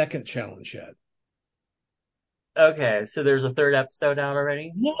the second challenge yet. Okay, so there's a third episode out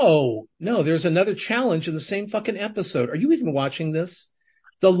already? No, there's another challenge in the same fucking episode. Are you even watching this?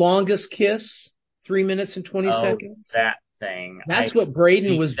 The longest kiss, 3 minutes and 20 Oh, seconds. that thing. That's what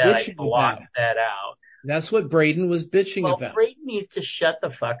Braden was I bitching blocked about. that out. That's what Braden was bitching Well, about. Braden needs to shut the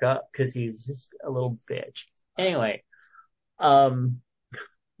fuck up because he's just a little bitch. Anyway,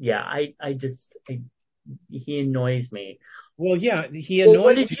 yeah, he annoys me. Well, yeah, he Well,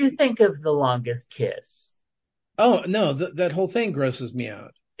 what annoyed did you think of The Longest Kiss? Oh, no, that whole thing grosses me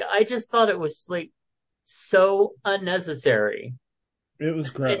out. I just thought it was like so unnecessary. It was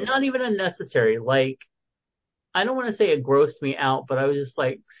And gross. not even unnecessary. Like, I don't want to say it grossed me out, but I was just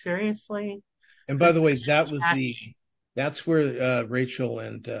like, seriously? And by the way, Tacky. that's where Rachel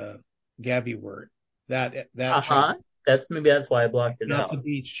and Gabby were. That Uh-huh. That's why I blocked it not out. the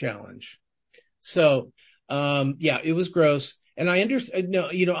beach challenge. So, yeah, it was gross. And I understand. No,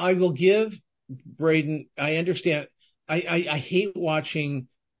 I will give Braden. I understand. I hate watching.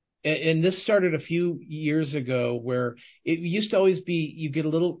 And this started a few years ago, where it used to always be you get a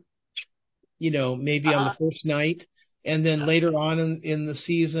little, maybe on the first night, and then later on in the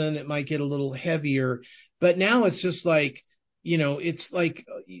season it might get a little heavier. But now it's just like, it's like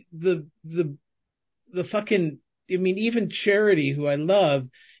the fucking. I mean, even Charity, who I love,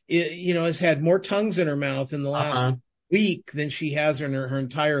 has had more tongues in her mouth in the last Uh-huh. week than she has in her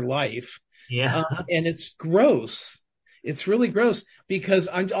entire life. Yeah. And it's gross. It's really gross because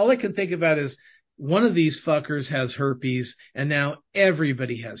all I can think about is one of these fuckers has herpes and now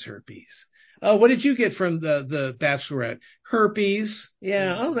everybody has herpes. Oh, what did you get from the Bachelorette? Herpes.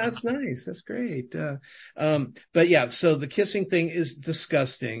 Yeah. Oh, that's nice. That's great. But yeah, so the kissing thing is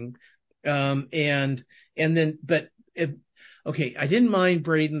disgusting. Okay, I didn't mind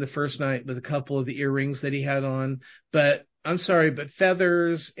Braden the first night with a couple of the earrings that he had on, but I'm sorry, but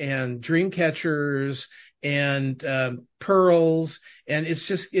feathers and dream catchers and pearls, and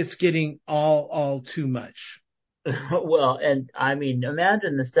it's getting all too much. Well, and I mean,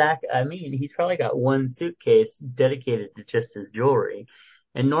 imagine the sack. I mean, he's probably got one suitcase dedicated to just his jewelry.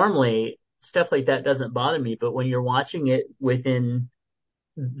 And normally stuff like that doesn't bother me, but when you're watching it within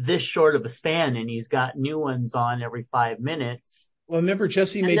this short of a span and he's got new ones on every 5 minutes, Well, remember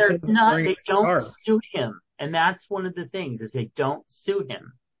Jesse and made fun of wearing they a don't scarf. suit him. And that's one of the things is they don't suit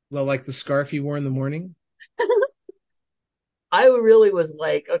him. Well, like the scarf he wore in the morning. I really was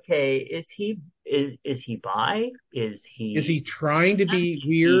like, okay, is he bi? Is Is he he trying to be is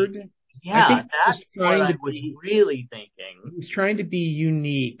weird? he I yeah, think that's what I was really thinking. he's trying to be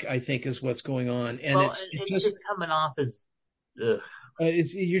unique, I think is what's going on. And Well, it's and it's just just coming off as ugh.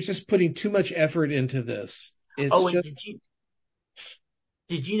 you're just putting too much effort into this. It's Oh, and just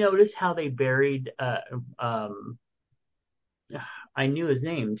did you notice how they buried um I knew his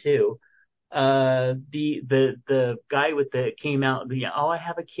name too. The guy with the came out oh, I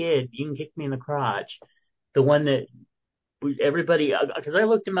have a kid, you can kick me in the crotch. The one that everybody, because I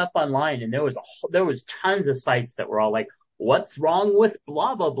looked him up online and there was tons of sites that were all like, what's wrong with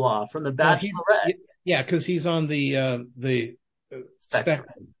blah blah blah from the well, he's Bachelorette because he's on the spectrum.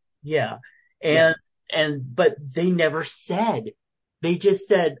 spectrum. Yeah. Yeah. But they never said. They just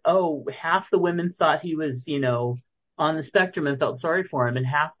said, oh, half the women thought he was, on the spectrum and felt sorry for him, and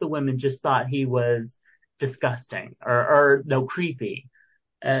half the women just thought he was disgusting or no, creepy.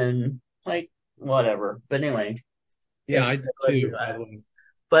 And like, whatever. But anyway, Yeah, it's I did what he too, by the was. way.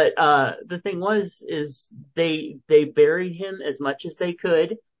 But the thing is they buried him as much as they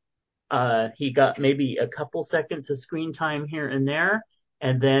could. He got maybe a couple seconds of screen time here and there,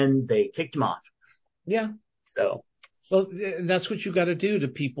 and then they kicked him off. Yeah. So Well, that's what you got to do to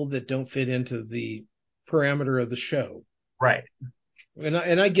people that don't fit into the parameter of the show. Right. And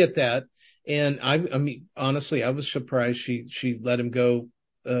I get that. And I mean, honestly, I was surprised she let him go.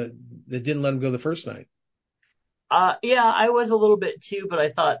 They didn't let him go the first night. Yeah, I was a little bit too, but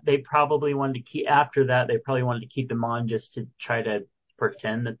I thought they probably wanted to keep, after that, they probably wanted to keep them on just to try to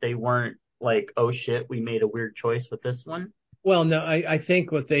pretend that they weren't like, oh shit, we made a weird choice with this one. Well, no, I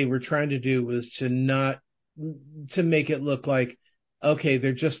think what they were trying to do was to make it look like, okay,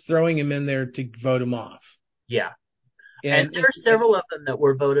 they're just throwing him in there to vote him off. Yeah. And And there are several of them that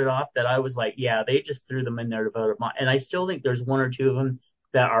were voted off that I was like, yeah, they just threw them in there to vote them off. And I still think there's one or two of them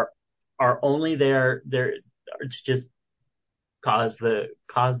that are only there to just cause the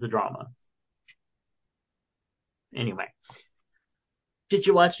drama. Anyway, did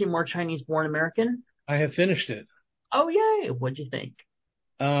you watch any more Chinese Born American? I have finished it. Oh yay! What'd you think?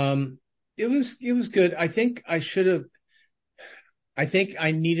 It was good. I think I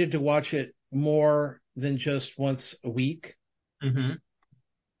needed to watch it more than just once a week. Mm-hmm.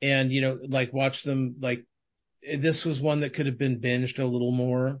 And, like watch them, like this was one that could have been binged a little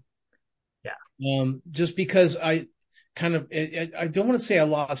more. Yeah. Just because I don't want to say I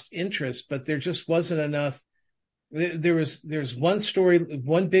lost interest, but there just wasn't enough. There's one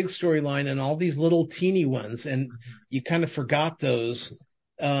big storyline and all these little teeny ones, and you kind of forgot those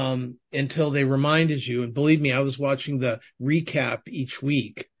until they reminded you. And believe me, I was watching the recap each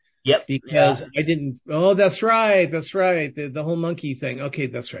week. Yep. Because I didn't. Oh, that's right. The whole monkey thing. Okay,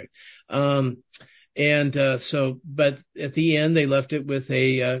 that's right. But at the end they left it with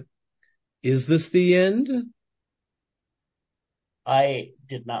is this the end? I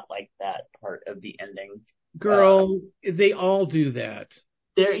did not like that part of the ending. Girl, they all do that.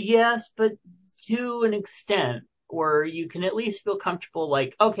 Yes, but to an extent where you can at least feel comfortable,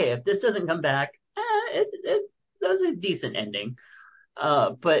 like, okay, if this doesn't come back, it was a decent ending.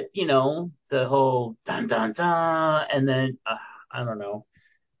 But the whole dun dun dun, and then I don't know.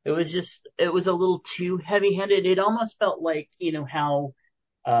 It was a little too heavy-handed. It almost felt like, how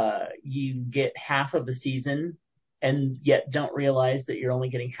you get half of the season and yet don't realize that you're only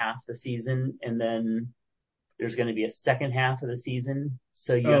getting half the season, and then there's going to be a second half of the season.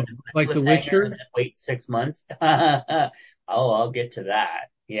 So you have to like The Witcher and wait 6 months. I'll get to that.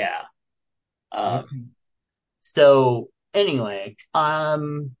 Yeah. So anyway, I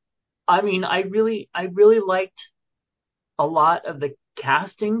mean, I really liked a lot of the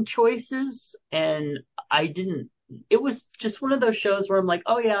casting choices, and it was just one of those shows where I'm like,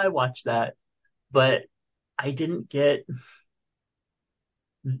 oh yeah, I watched that, but I didn't get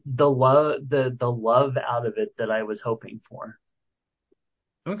the love out of it that I was hoping for.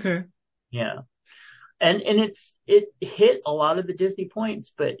 Okay. Yeah. And it hit a lot of the Disney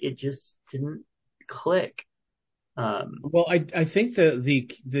points, but it just didn't click. Well, I think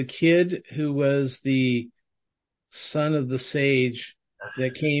the kid who was the son of the sage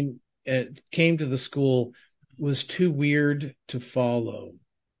that came to the school was too weird to follow.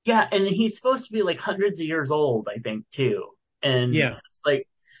 Yeah, and he's supposed to be like hundreds of years old, I think, too. And yeah, it's like,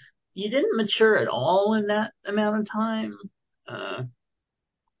 you didn't mature at all in that amount of time.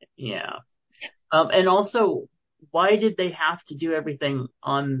 Yeah. And also, why did they have to do everything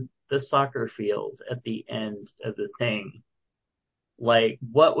on the soccer field at the end of the thing? Like,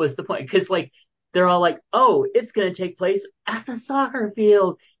 what was the point? Because, like, they're all like, oh, it's going to take place at the soccer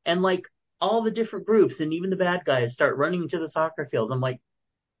field. And, like, all the different groups and even the bad guys start running to the soccer field. I'm like,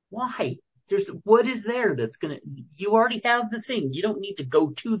 why? What is there that's you already have the thing. You don't need to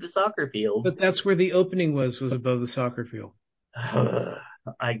go to the soccer field. But that's where the opening was above the soccer field.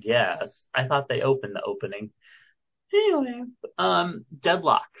 I guess. I thought they opened the opening. Anyway,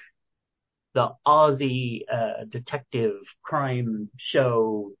 Deadlock, the Aussie detective crime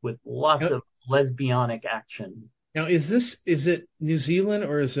show with lots of lesbianic action. Now, is it New Zealand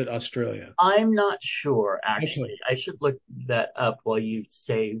or is it Australia? I'm not sure, actually. Okay. I should look that up while you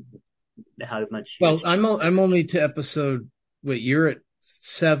say how much. Well, I'm only to episode. Wait, you're at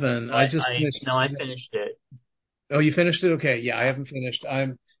 7. I finished it. Oh, you finished it? Okay, yeah, I haven't finished.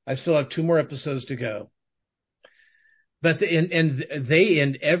 I still have 2 more episodes to go. But they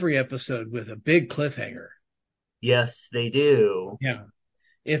end every episode with a big cliffhanger. Yes, they do. Yeah.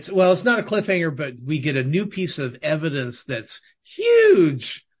 It's not a cliffhanger, but we get a new piece of evidence that's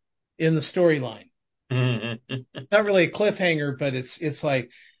huge in the storyline. Not really a cliffhanger, but it's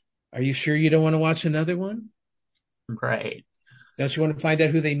like, are you sure you don't want to watch another one? Right. Don't you want to find out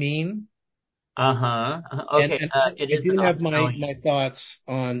who they mean? Uh-huh. Okay. And I do have my thoughts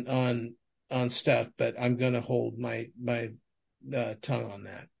on stuff, but I'm going to hold my tongue on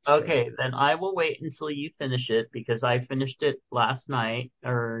that. Okay, then I will wait until you finish it because I finished it last night,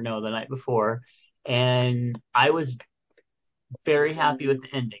 or no, the night before, and I was very happy with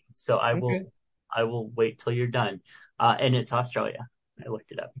the ending. So Okay. I will wait till you're done. And it's Australia. I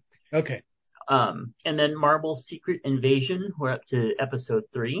looked it up. Okay. And then Marvel's Secret Invasion. We're up to episode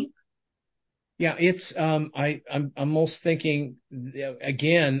 3. Yeah, it's I'm almost thinking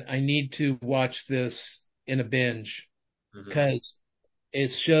again, I need to watch this in a binge because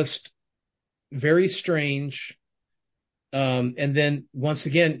it's just very strange. And then once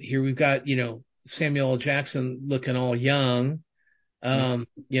again, here we've got, Samuel L. Jackson looking all young.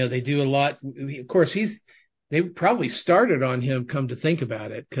 They do a lot. Of course, they probably started on him, come to think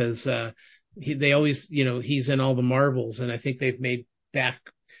about it, because they always, he's in all the Marvels, and I think they've made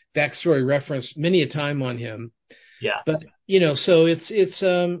backstory reference many a time on him. Yeah. But, so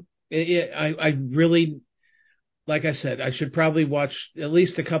I really, like I said, I should probably watch at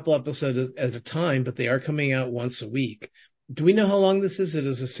least a couple episodes at a time, but they are coming out once a week. Do we know how long this is? It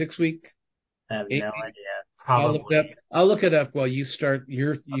is a 6-week? I have no idea. Probably. I'll look it up while you start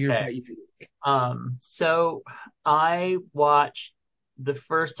your Okay. So I watched the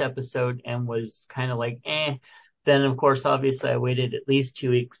first episode and was kind of like, eh. Then, of course, obviously, I waited at least 2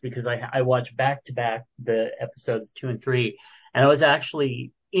 weeks because I watched back to back the episodes 2 and 3, and I was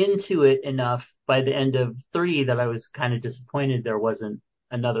actually into it enough by the end of 3 that I was kind of disappointed there wasn't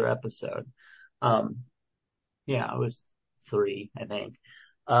another episode. Yeah, it was 3, I think.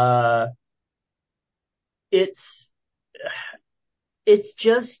 I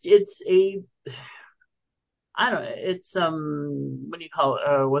don't know. It's what do you call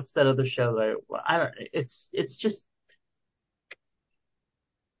it? What's that other show that I don't. It's just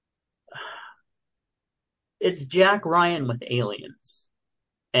it's Jack Ryan with aliens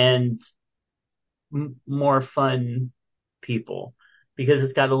and more fun people because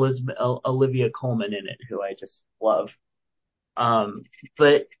it's got Olivia Colman in it, who I just love.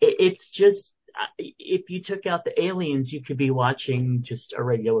 But it's just if you took out the aliens, you could be watching just a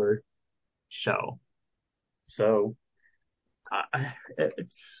regular show. So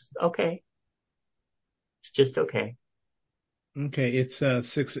it's okay. It's just okay. Okay, it's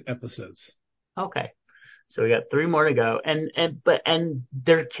 6 episodes. Okay. So we got 3 more to go. And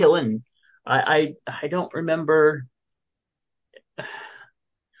they're killing. I don't remember.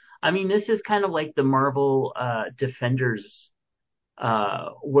 I mean, this is kind of like the Marvel Defenders,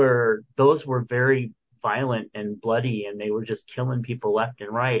 where those were very violent and bloody and they were just killing people left and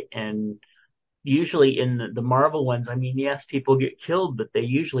right. And usually in the Marvel ones, I mean, yes, people get killed, but they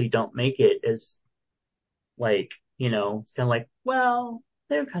usually don't make it as like, it's kind of like, well,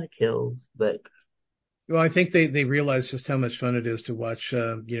 they're kind of killed, but. Well, I think they realize just how much fun it is to watch,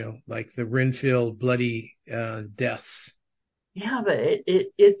 like the Renfield bloody deaths. Yeah, but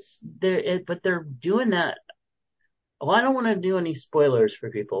but they're doing that. Well, I don't want to do any spoilers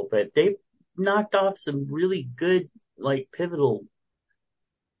for people, but they knocked off some really good, like pivotal.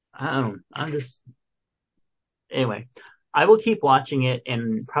 Anyway, I will keep watching it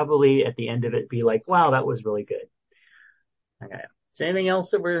and probably at the end of it be like, wow, that was really good. Okay. Is there anything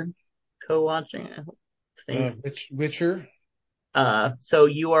else that we're co-watching? Witcher. So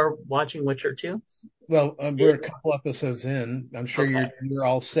you are watching Witcher too? Well, we're a couple episodes in. I'm sure you're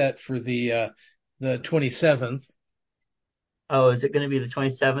all set for the 27th. Oh, is it going to be the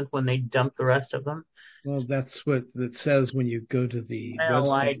 27th when they dump the rest of them? Well, that's what it says when you go to the website.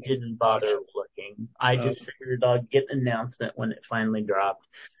 Well, I didn't bother looking. I just figured I'd get an announcement when it finally dropped.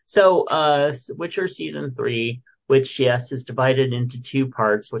 So, Witcher Season 3, which, yes, is divided into 2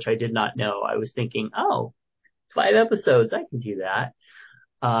 parts, which I did not know. I was thinking, 5 episodes, I can do that.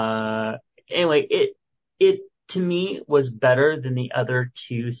 Anyway, it to me was better than the other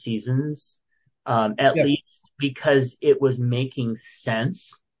 2 seasons, at least because it was making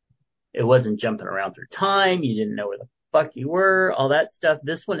sense. It wasn't jumping around through time. You didn't know where the fuck you were, all that stuff.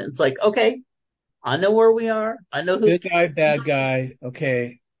 This one, it's like, okay, I know where we are. I know who. Good guy, bad guy.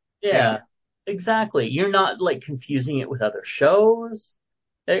 Okay. Yeah, exactly. You're not like confusing it with other shows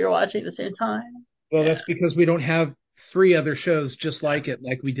that you're watching at the same time. Well, that's because we don't have 3 other shows just like it,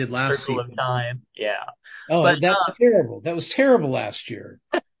 like we did last Circle season. Of Time. Yeah. Oh, that was terrible. That was terrible last year.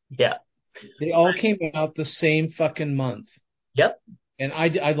 Yeah. They all came out the same fucking month. Yep. And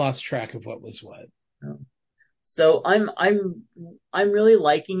I lost track of what was what. So I'm really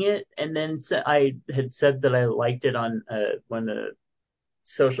liking it. And then I had said that I liked it on one of the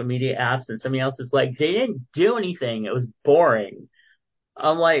social media apps, and somebody else is like, they didn't do anything. It was boring.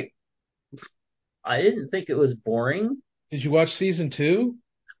 I'm like, I didn't think it was boring. Did you watch season 2?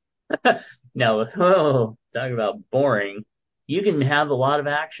 No. Talking about boring. you can have a lot of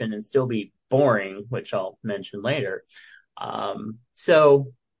action and still be boring, which I'll mention later.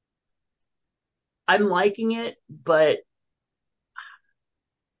 So I'm liking it, but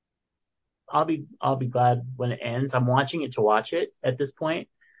I'll be glad when it ends. I'm watching it to watch it at this point.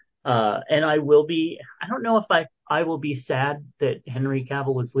 And I don't know if I will be sad that Henry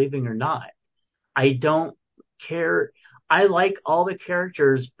Cavill is leaving or not. I don't care. I like all the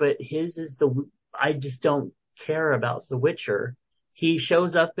characters, but I just don't care about The Witcher. He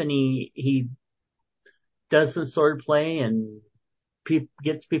shows up and he does some sword play and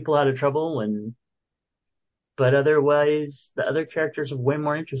gets people out of trouble, but otherwise the other characters are way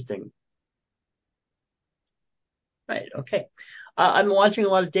more interesting. Right. Okay. I'm watching a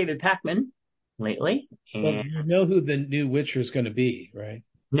lot of David Pakman lately. Well, And you know who the new Witcher is going to be, right?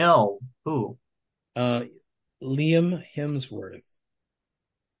 no, who? Liam Hemsworth.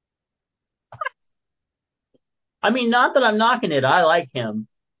 I mean, not that I'm knocking it. I like him,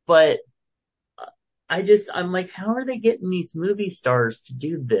 but I'm like, how are they getting these movie stars to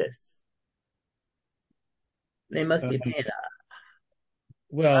do this? They must be paying up.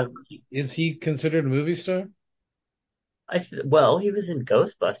 Well, is he considered a movie star? Well, he was in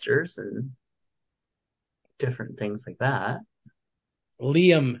Ghostbusters and different things like that.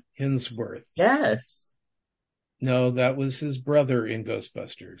 Liam Hemsworth. Yes. No, that was his brother in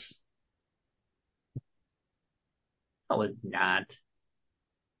Ghostbusters. That was not.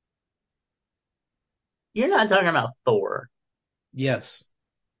 You're not talking about Thor. Yes.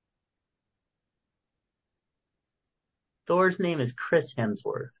 Thor's name is Chris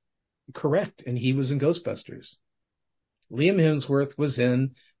Hemsworth. Correct. And he was in Ghostbusters. Liam Hemsworth was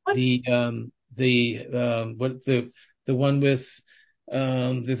in What? the one with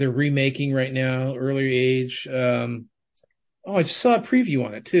that they're remaking right now, Earlier Age. I just saw a preview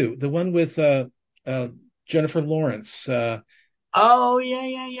on it too. The one with Jennifer Lawrence. Oh,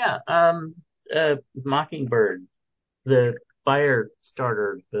 yeah. Mockingbird, the fire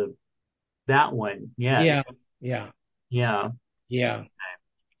starter, that one. Yes. Yeah.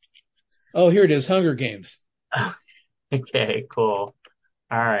 Oh, here it is. Hunger Games. Okay, cool.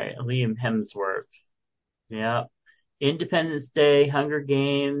 All right, Liam Hemsworth. Yeah. Independence Day, Hunger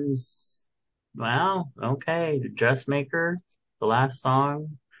Games. Wow, okay. The Dressmaker, the last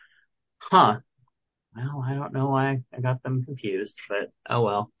song. Huh. Well, I don't know why I got them confused, but oh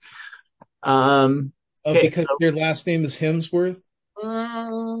well. Okay, Because their last name is Hemsworth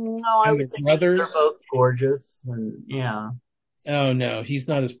no, I and was they're thinking they're brothers. both gorgeous, and yeah. Oh no, he's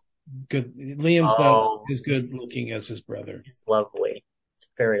not as good. Liam's not as good looking as his brother. It's lovely. It's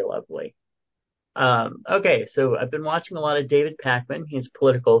very lovely. Okay, so I've been watching a lot of David Pakman, his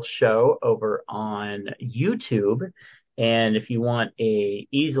political show over on YouTube. And if you want a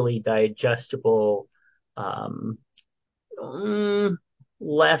easily digestible um,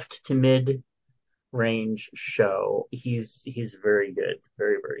 left to mid range show, he's very good,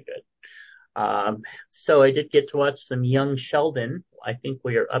 very very good. So I did get to watch some Young Sheldon. I think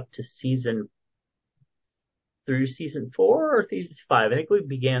we are up to through season 4 or season 5. I think we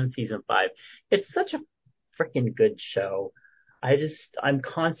began season 5. It's such a freaking good show. I'm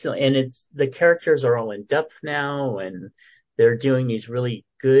constantly, and the characters are all in depth now, and they're doing these really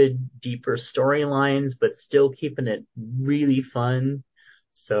good, deeper storylines, but still keeping it really fun.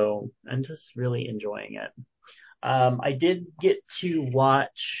 So I'm just really enjoying it. I did get to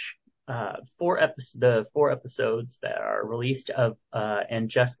watch the 4 episodes that are released of and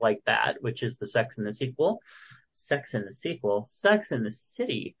Just Like That, which is the Sex and the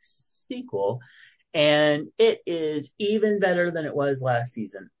City sequel, and it is even better than it was last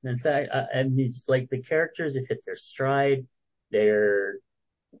season. In fact, and these like the characters have hit their stride. They're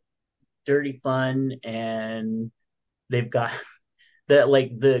dirty fun, and they've got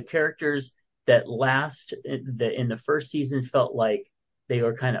the characters that in the first season felt like they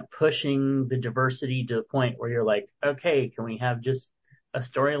were kind of pushing the diversity to the point where you're like, okay, can we have just a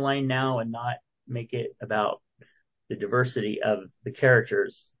storyline now and not make it about the diversity of the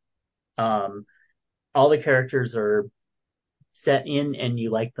characters? All the characters are set in and you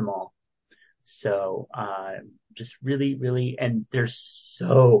like them all. So, just really, really, and they're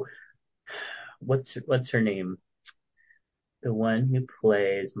so, what's her name? The one who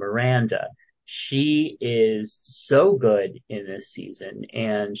plays Miranda. She is so good in this season,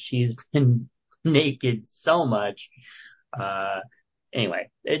 and she's been naked so much. Anyway,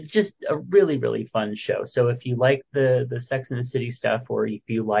 it's just a really, really fun show. So if you like the Sex and the City stuff, or if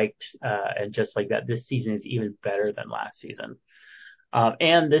you liked and Just Like That, this season is even better than last season.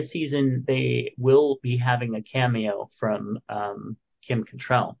 And this season they will be having a cameo from Kim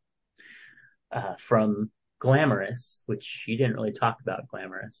Cattrall from Glamorous, which you didn't really talk about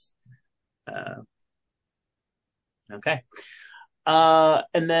Glamorous. Okay.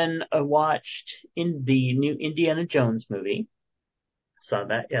 And then I watched in the new Indiana Jones movie. Saw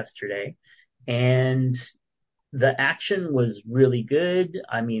that yesterday. And the action was really good.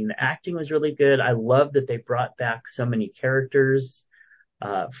 I mean, the acting was really good. I love that they brought back so many characters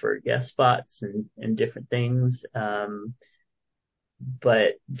for guest spots and different things.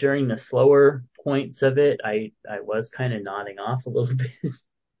 But during the slower points of it, I was kind of nodding off a little bit.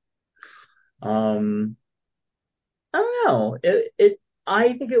 I don't know.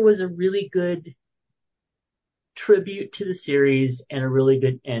 I think it was a really good tribute to the series and a really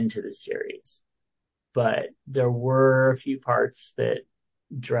good end to the series. But there were a few parts that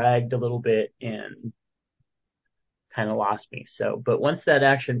dragged a little bit and kind of lost me. But once that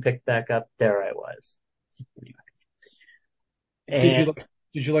action picked back up, there I was. Anyway.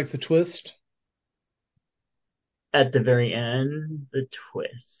 Did you like the twist? At the very end, the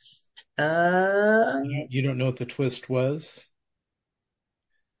twist. You don't know what the twist was?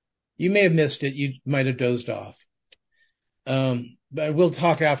 You may have missed it. You might have dozed off. But we'll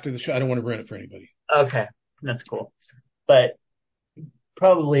talk after the show. I don't want to ruin it for anybody. Okay, that's cool. But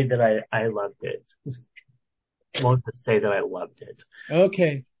probably that I loved it. I won't just say that I loved it.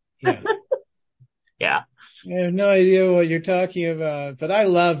 Okay. Yeah. Yeah. I have no idea what you're talking about, but I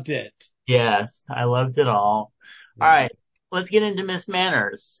loved it. Yes, I loved it all. All right, let's get into Miss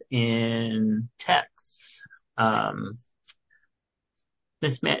Manners in texts. Dear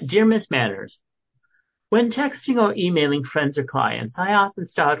Miss Manners, when texting or emailing friends or clients, I often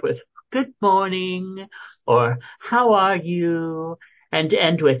start with "Good morning" or "How are you?" and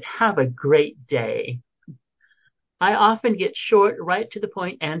end with "Have a great day." I often get short, right to the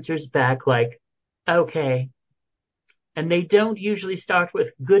point answers back like, "Okay." And they don't usually start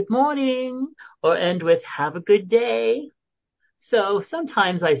with "Good morning" or end with "Have a good day." So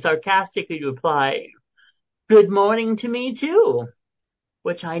sometimes I sarcastically reply, "Good morning" to me too,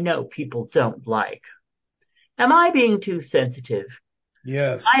 which I know people don't like. Am I being too sensitive?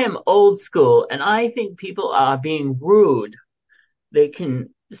 Yes. I am old school, and I think people are being rude. They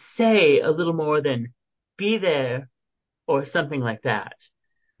can say a little more than "be there" or something like that.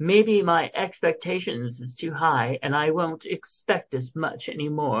 Maybe my expectations is too high, and I won't expect as much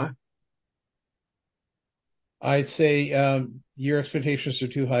anymore. I say your expectations are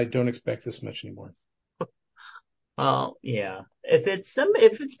too high. Don't expect this much anymore. Well, yeah. If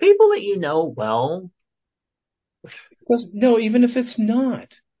it's people that you know well. Because, no, even if it's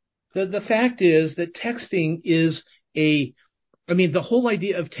not, the fact is that texting is the whole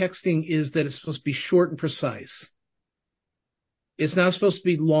idea of texting is that it's supposed to be short and precise. It's not supposed to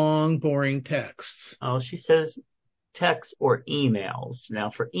be long, boring texts. Oh, she says text or emails. Now,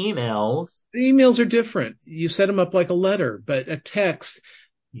 for emails, the emails are different. You set them up like a letter, but a text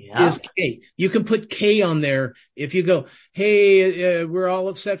is K. You can put K on there. If you go, "Hey, we're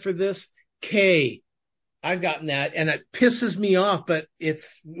all set for this," K. I've gotten that, and it pisses me off, but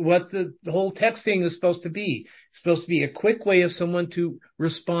it's what the whole texting is supposed to be. It's supposed to be a quick way of someone to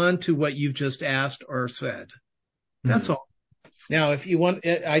respond to what you've just asked or said. That's all. Now, if you want,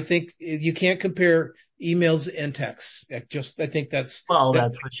 I think you can't compare emails and texts. I think that's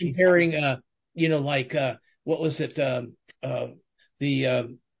what she's comparing. What was it?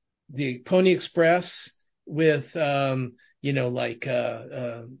 The Pony Express with an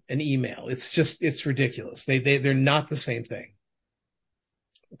email. It's ridiculous. They're not the same thing.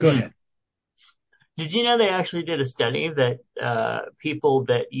 Go ahead. Did you know they actually did a study that people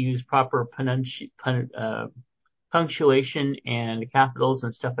that use proper punctuation and capitals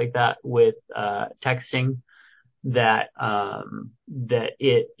and stuff like that with texting, that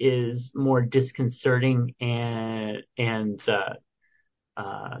it is more disconcerting and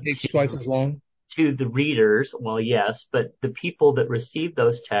takes twice as long to the readers? Well, yes, but the people that receive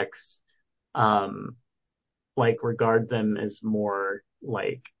those texts regard them as more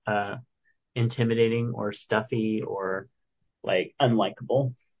intimidating or stuffy or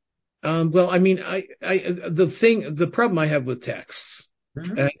unlikable. Well, I mean, the problem I have with texts,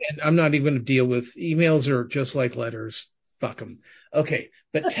 and I'm not even going to deal with emails are just like letters. Fuck them. Okay.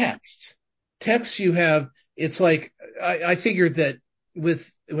 But texts you have, it's like, I figured that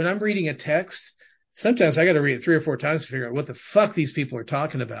when I'm reading a text, sometimes I got to read it 3 or 4 times to figure out what the fuck these people are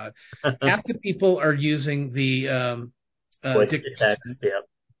talking about. Half the people are using the, text, yeah.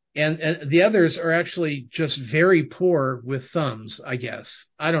 And the others are actually just very poor with thumbs, I guess.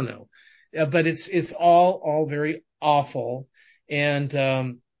 I don't know. But it's all very awful. And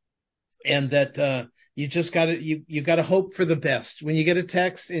that, you just got to you got to hope for the best when you get a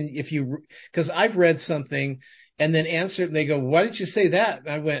text. And because I've read something and then answered and they go, why did you say that? And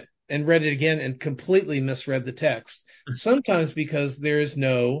I went and read it again and completely misread the text. Sometimes because there's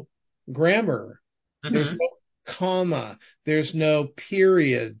no grammar, there's no comma, there's no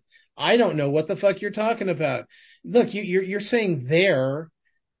period. I don't know what the fuck you're talking about. Look, you're saying there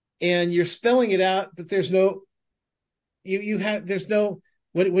and you're spelling it out, but there's no, there's no,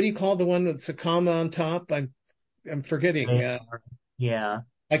 what do you call the one with a comma on top? I'm forgetting. Yeah.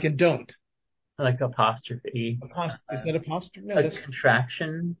 Like a don't. Like apostrophe. Is that apostrophe? No, a that's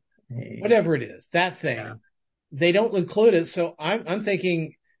contraction. Whatever it is, that thing. Yeah. They don't include it. So I'm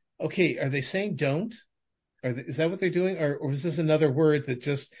thinking, okay, are they saying don't? Is that what they're doing? Or was this another word that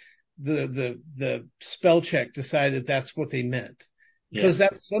just the spell check decided that's what they meant? Because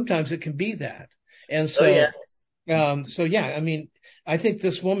sometimes it can be that. And so, so yeah, I mean, I think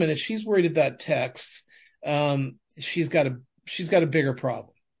this woman, if she's worried about texts, she's got a bigger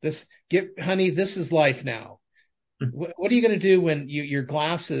problem. Honey, this is life now. What are you going to do when your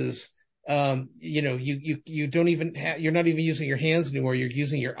glasses, you don't even you're not even using your hands anymore. You're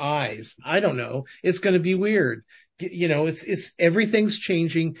using your eyes. I don't know. It's going to be weird. It's everything's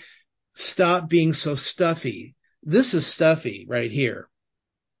changing. Stop being so stuffy. This is stuffy right here.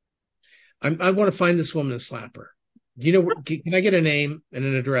 I want to find this woman and slap her. Can I get a name and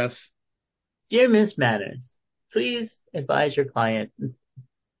an address? Dear Miss Manners, please advise your client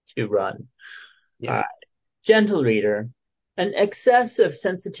to run. Yeah. Gentle reader, an excess of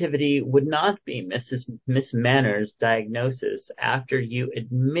sensitivity would not be Miss Manners' diagnosis after you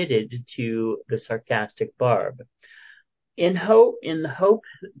admitted to the sarcastic barb. In the hope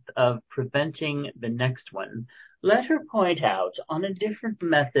of preventing the next one, let her point out on a different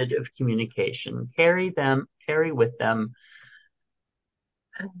method of communication. Carry with them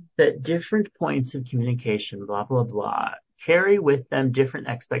that different points of communication, blah, blah, blah, carry with them different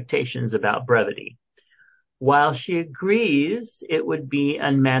expectations about brevity. While she agrees it would be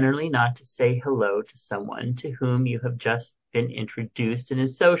unmannerly not to say hello to someone to whom you have just been introduced in a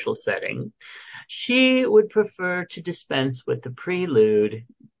social setting, she would prefer to dispense with the prelude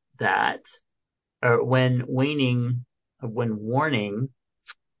that, or when warning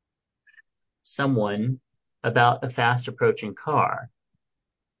someone about a fast approaching car.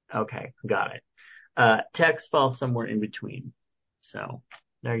 Okay, got it. Text falls somewhere in between. So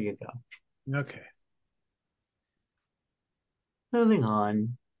there you go. Okay. Moving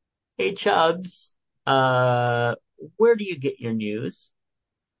on. Hey, Chubbs, where do you get your news?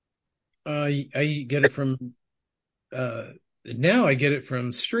 I get it from, now I get it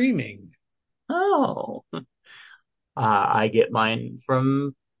from streaming. Oh, I get mine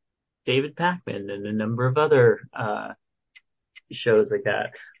from David Pakman and a number of other, shows like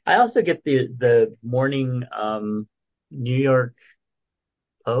that. I also get the morning, New York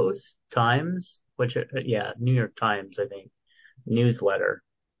Times, New York Times, I think. Newsletter.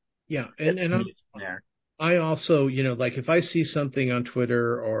 Yeah. And I also, like if I see something on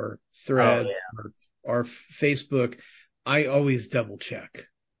Twitter or Thread or Facebook, I always double check.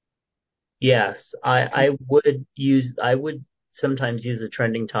 Yes. I would sometimes use the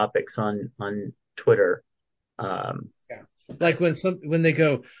trending topics on Twitter. Like when they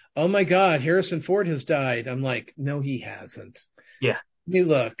go, oh my God, Harrison Ford has died. I'm like, no, he hasn't. Yeah. Hey,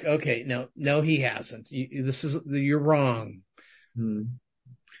 look, okay. No, he hasn't. You're wrong.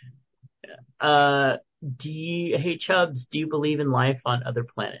 Hey Chubbs, do you believe in life on other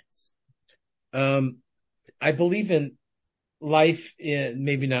planets? I believe in life in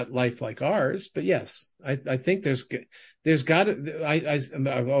maybe not life like ours, but yes, I think there's got to,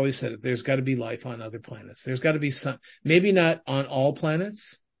 I've always said it, there's got to be life on other planets. There's got to be some, maybe not on all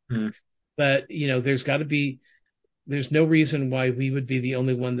planets, but there's got to be, there's no reason why we would be the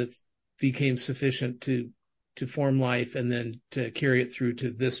only one that's became sufficient to form life and then to carry it through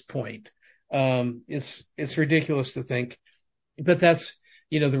to this point. It's ridiculous to think, but that's,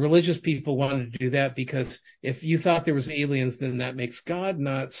 the religious people wanted to do that because if you thought there was aliens, then that makes God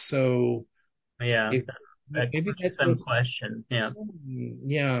not so. Yeah. Maybe that's some question. Yeah.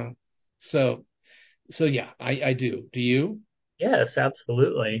 Yeah. So yeah, I do. Do you? Yes,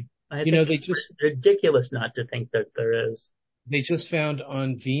 absolutely. I think it's ridiculous not to think that there is. They just found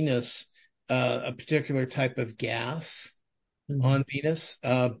on Venus a particular type of gas on Venus,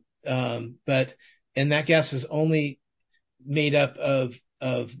 but that gas is only made up of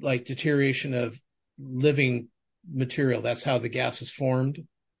like deterioration of living material. That's how the gas is formed.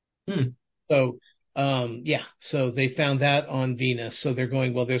 So so they found that on Venus. So they're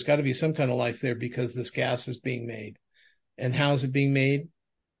going, well, there's got to be some kind of life there because this gas is being made. And how is it being made?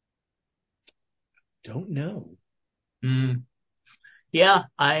 don't know. Mm. Yeah,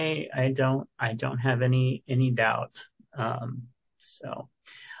 I don't have any doubt. So,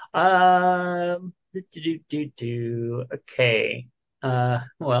 okay.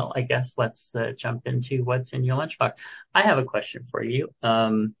 Well, I guess let's jump into what's in your lunchbox. I have a question for you.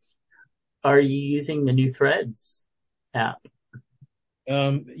 Are you using the new Threads app?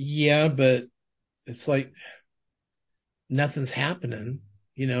 Yeah, but it's like nothing's happening.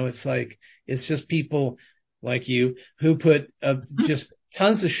 It's like it's just people like you who put just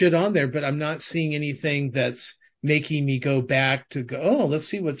tons of shit on there, but I'm not seeing anything that's making me go back to go, oh, let's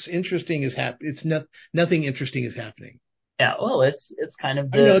see what's interesting is happening. Nothing interesting is happening. Yeah, well, it's kind of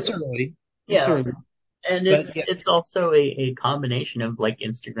I know it's early. It's yeah, early, and but yeah, it's also a combination of like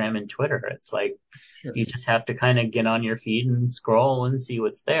Instagram and Twitter. It's like sure. you just have to kind of get on your feed and scroll and see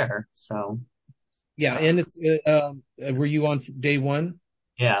what's there. So, Yeah, and it's were you on day one?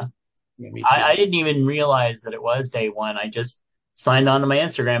 yeah. Yeah, me I too. didn't even realize that it was day one. I just signed on to my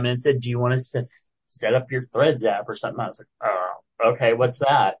Instagram and it said, "Do you want to set up your Threads app or something?" I was like, "Oh, okay, what's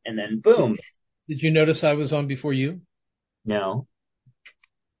that?" And then boom, Did you notice I was on before you? no.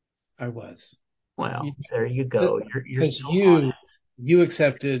 I was. Well, there you go. You're Because still on it. you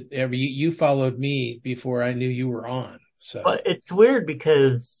accepted you followed me before I knew you were on. But So it's weird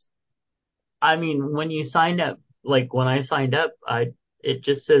because I mean, when you signed up, like when I signed up, I it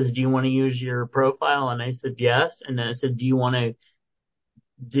just says, "Do you want to use your profile?" And I said yes, and then it said, "Do you want to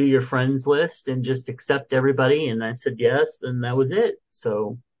do your friends list and just accept everybody?" And I said yes, and that was it.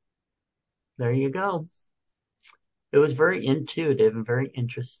 So there you go. It was very intuitive and very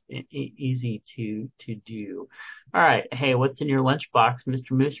interesting, easy to do. All right, hey, what's in your lunchbox?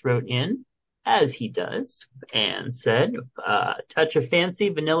 Mr. Moose wrote in, as he does, and said, touch of fancy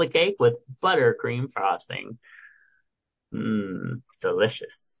vanilla cake with buttercream frosting. Mmm,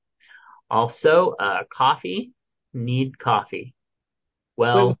 delicious. Also, coffee. Need coffee.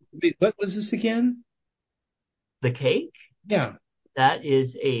 wait, Well, wait, what was this again? the cake, Yeah. that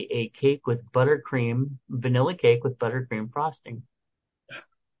is a cake with buttercream, vanilla cake with buttercream frosting.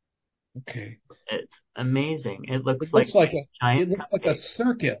 Okay. It's amazing. It It looks like looks like a giant it looks like a cupcake.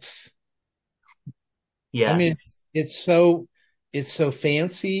 circus. I mean, Yes. it's so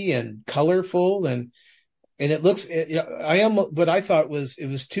fancy and colorful and it looks I am what I thought was it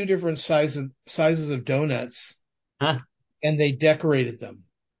was two different sizes of donuts Huh. and they decorated them.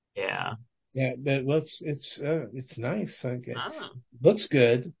 Yeah. Yeah, but well, it's nice. Okay. Oh. Looks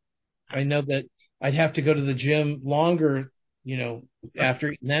good. I know that I'd have to go to the gym longer,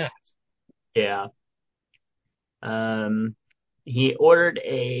 after eating that. Yeah. Um, he ordered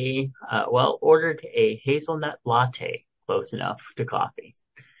a hazelnut latte, close enough to coffee.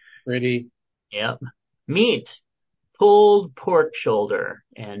 Pretty. Yep. Meat, pulled pork shoulder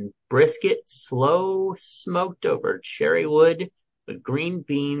and brisket slow smoked over cherry wood with green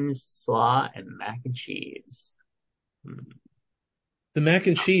beans, slaw, and mac and cheese. Mm. The mac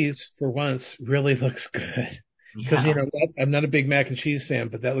and cheese, for once, really looks good. Because Yeah. I'm not a big mac and cheese fan,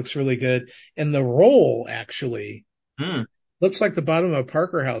 but that looks really good. And the roll actually Mm. looks like the bottom of a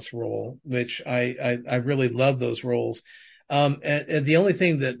Parker House roll, which I really love those rolls. And the only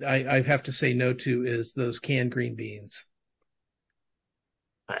thing that I have to say no to is those canned green beans.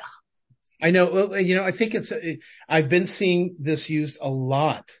 I know, well, I think I've been seeing this used a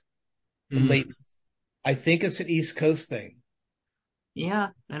lot Mm. lately. I think it's an East Coast thing. Yeah,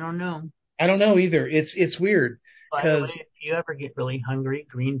 I don't know. I don't know either. It's weird By the way, because if you ever get really hungry,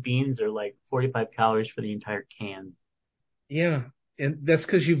 green beans are like 45 calories for the entire can. yeah, and that's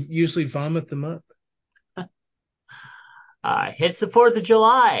because you usually vomit them up. It's the 4th of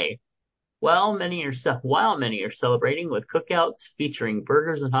July. While many are celebrating with cookouts featuring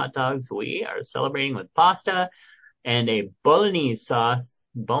burgers and hot dogs, we are celebrating with pasta and a bolognese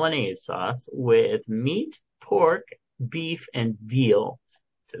sauce with meat, pork, beef, and veal.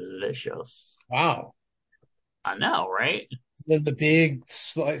 Delicious. Wow. I know, right? The big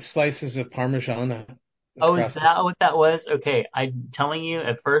slices of Parmigiana Oh, is across the. that what that was? Okay, I'm telling you,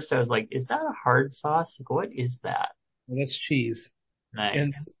 at first I was like, is that a hard sauce? Like, what is that? Well, that's cheese.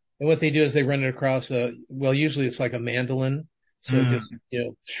 And Nice. and what they do is they run it across well, usually it's like a mandolin, so it Mm, gets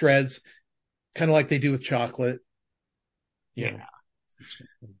shreds, kind of like they do with chocolate. You yeah. know.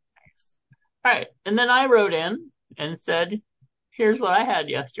 Nice. All right. And then I wrote in and said, here's what I had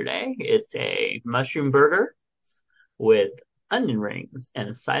yesterday. It's a mushroom burger with onion rings and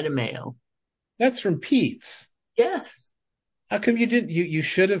a side of mayo. That's from Pete's. Yes. How come you didn't? You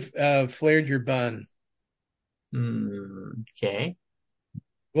should have flared your bun. Okay.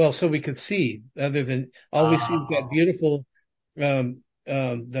 Well, so we could see. Other than all we see is that Oh, beautiful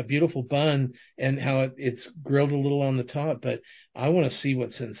that beautiful bun and how it's grilled a little on the top, but I want to see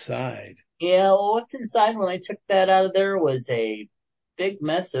what's inside. Yeah, well, what's inside when I took that out of there was a big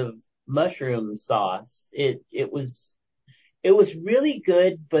mess of mushroom sauce. It was really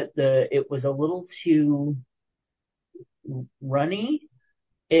good, but it was a little too runny.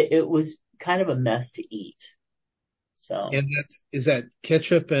 It was kind of a mess to eat. So. And is that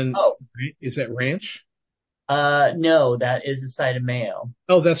ketchup and is that ranch? No, that is a side of mayo.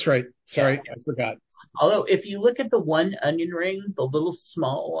 Oh, that's right. Sorry, Yeah. I forgot. Although if you look at the one onion ring, the little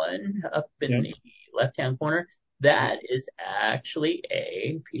small one up in the left-hand corner, that is actually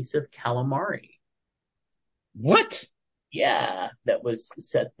a piece of calamari. What? Yeah, that was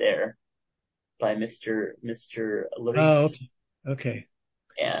set there by Mr. Lurie. Oh, okay.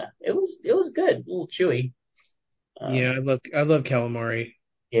 Yeah, it was good, a little chewy. Yeah, I love calamari.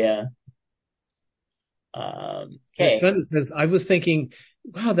 Yeah. It's funny because I was thinking,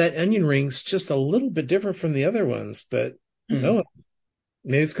 wow, that onion ring's just a little bit different from the other ones, but no,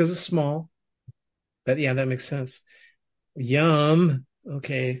 maybe it's because it's small. But yeah, that makes sense. Yum.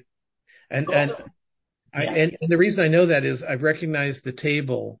 Okay. And the reason I know that is I've recognized the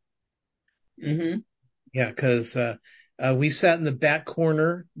table. Mm-hmm. Yeah, because we sat in the back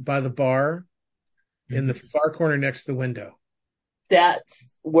corner by the bar, in the far corner next to the window.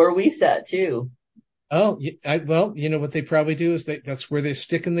 That's where we sat too. Oh, well, you know what they probably do is that's where they're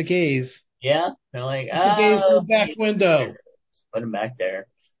sticking the gays. Yeah, they're like, the gays in the back window. Put them back there.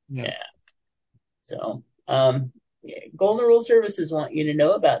 Yeah. So, Golden Rule Services want you to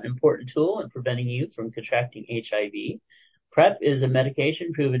know about an important tool in preventing you from contracting HIV. PrEP is a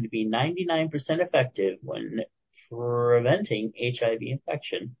medication proven to be 99% effective when preventing HIV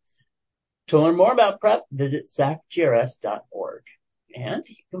infection. To learn more about PrEP, visit sacgrs.org. And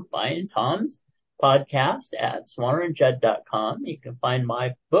you can find Tom's podcast at swannerandjudd.com. You can find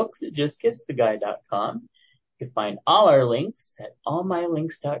my books at justkisstheguy.com. You can find all our links at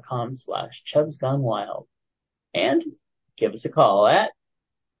allmylinks.com/ChubsGoneWild. And give us a call at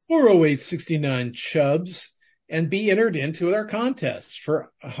 408-69 Chubs and be entered into our contest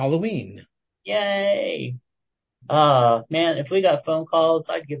for Halloween. Yay! Man, if we got phone calls,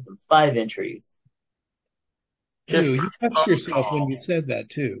 I'd give them 5 entries. Ew, you touched yourself when you said that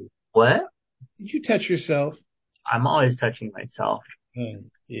too. What? Did you touch yourself? I'm always touching myself.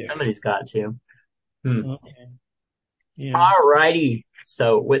 Yeah. Somebody's got to. Okay. Yeah. All righty.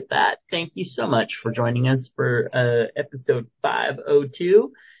 So with that, thank you so much for joining us for episode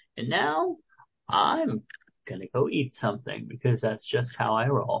 502. And now I'm going to go eat something because that's just how I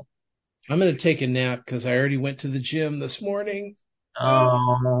roll. I'm going to take a nap because I already went to the gym this morning.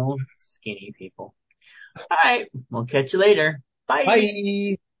 Oh, skinny people. All right. We'll catch you later. Bye.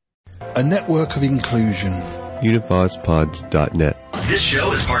 Bye. A network of inclusion. UnivazPods.net. This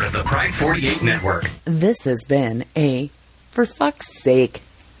show is part of the Pride 48 network. This has been a For Fuck's Sake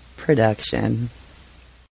production.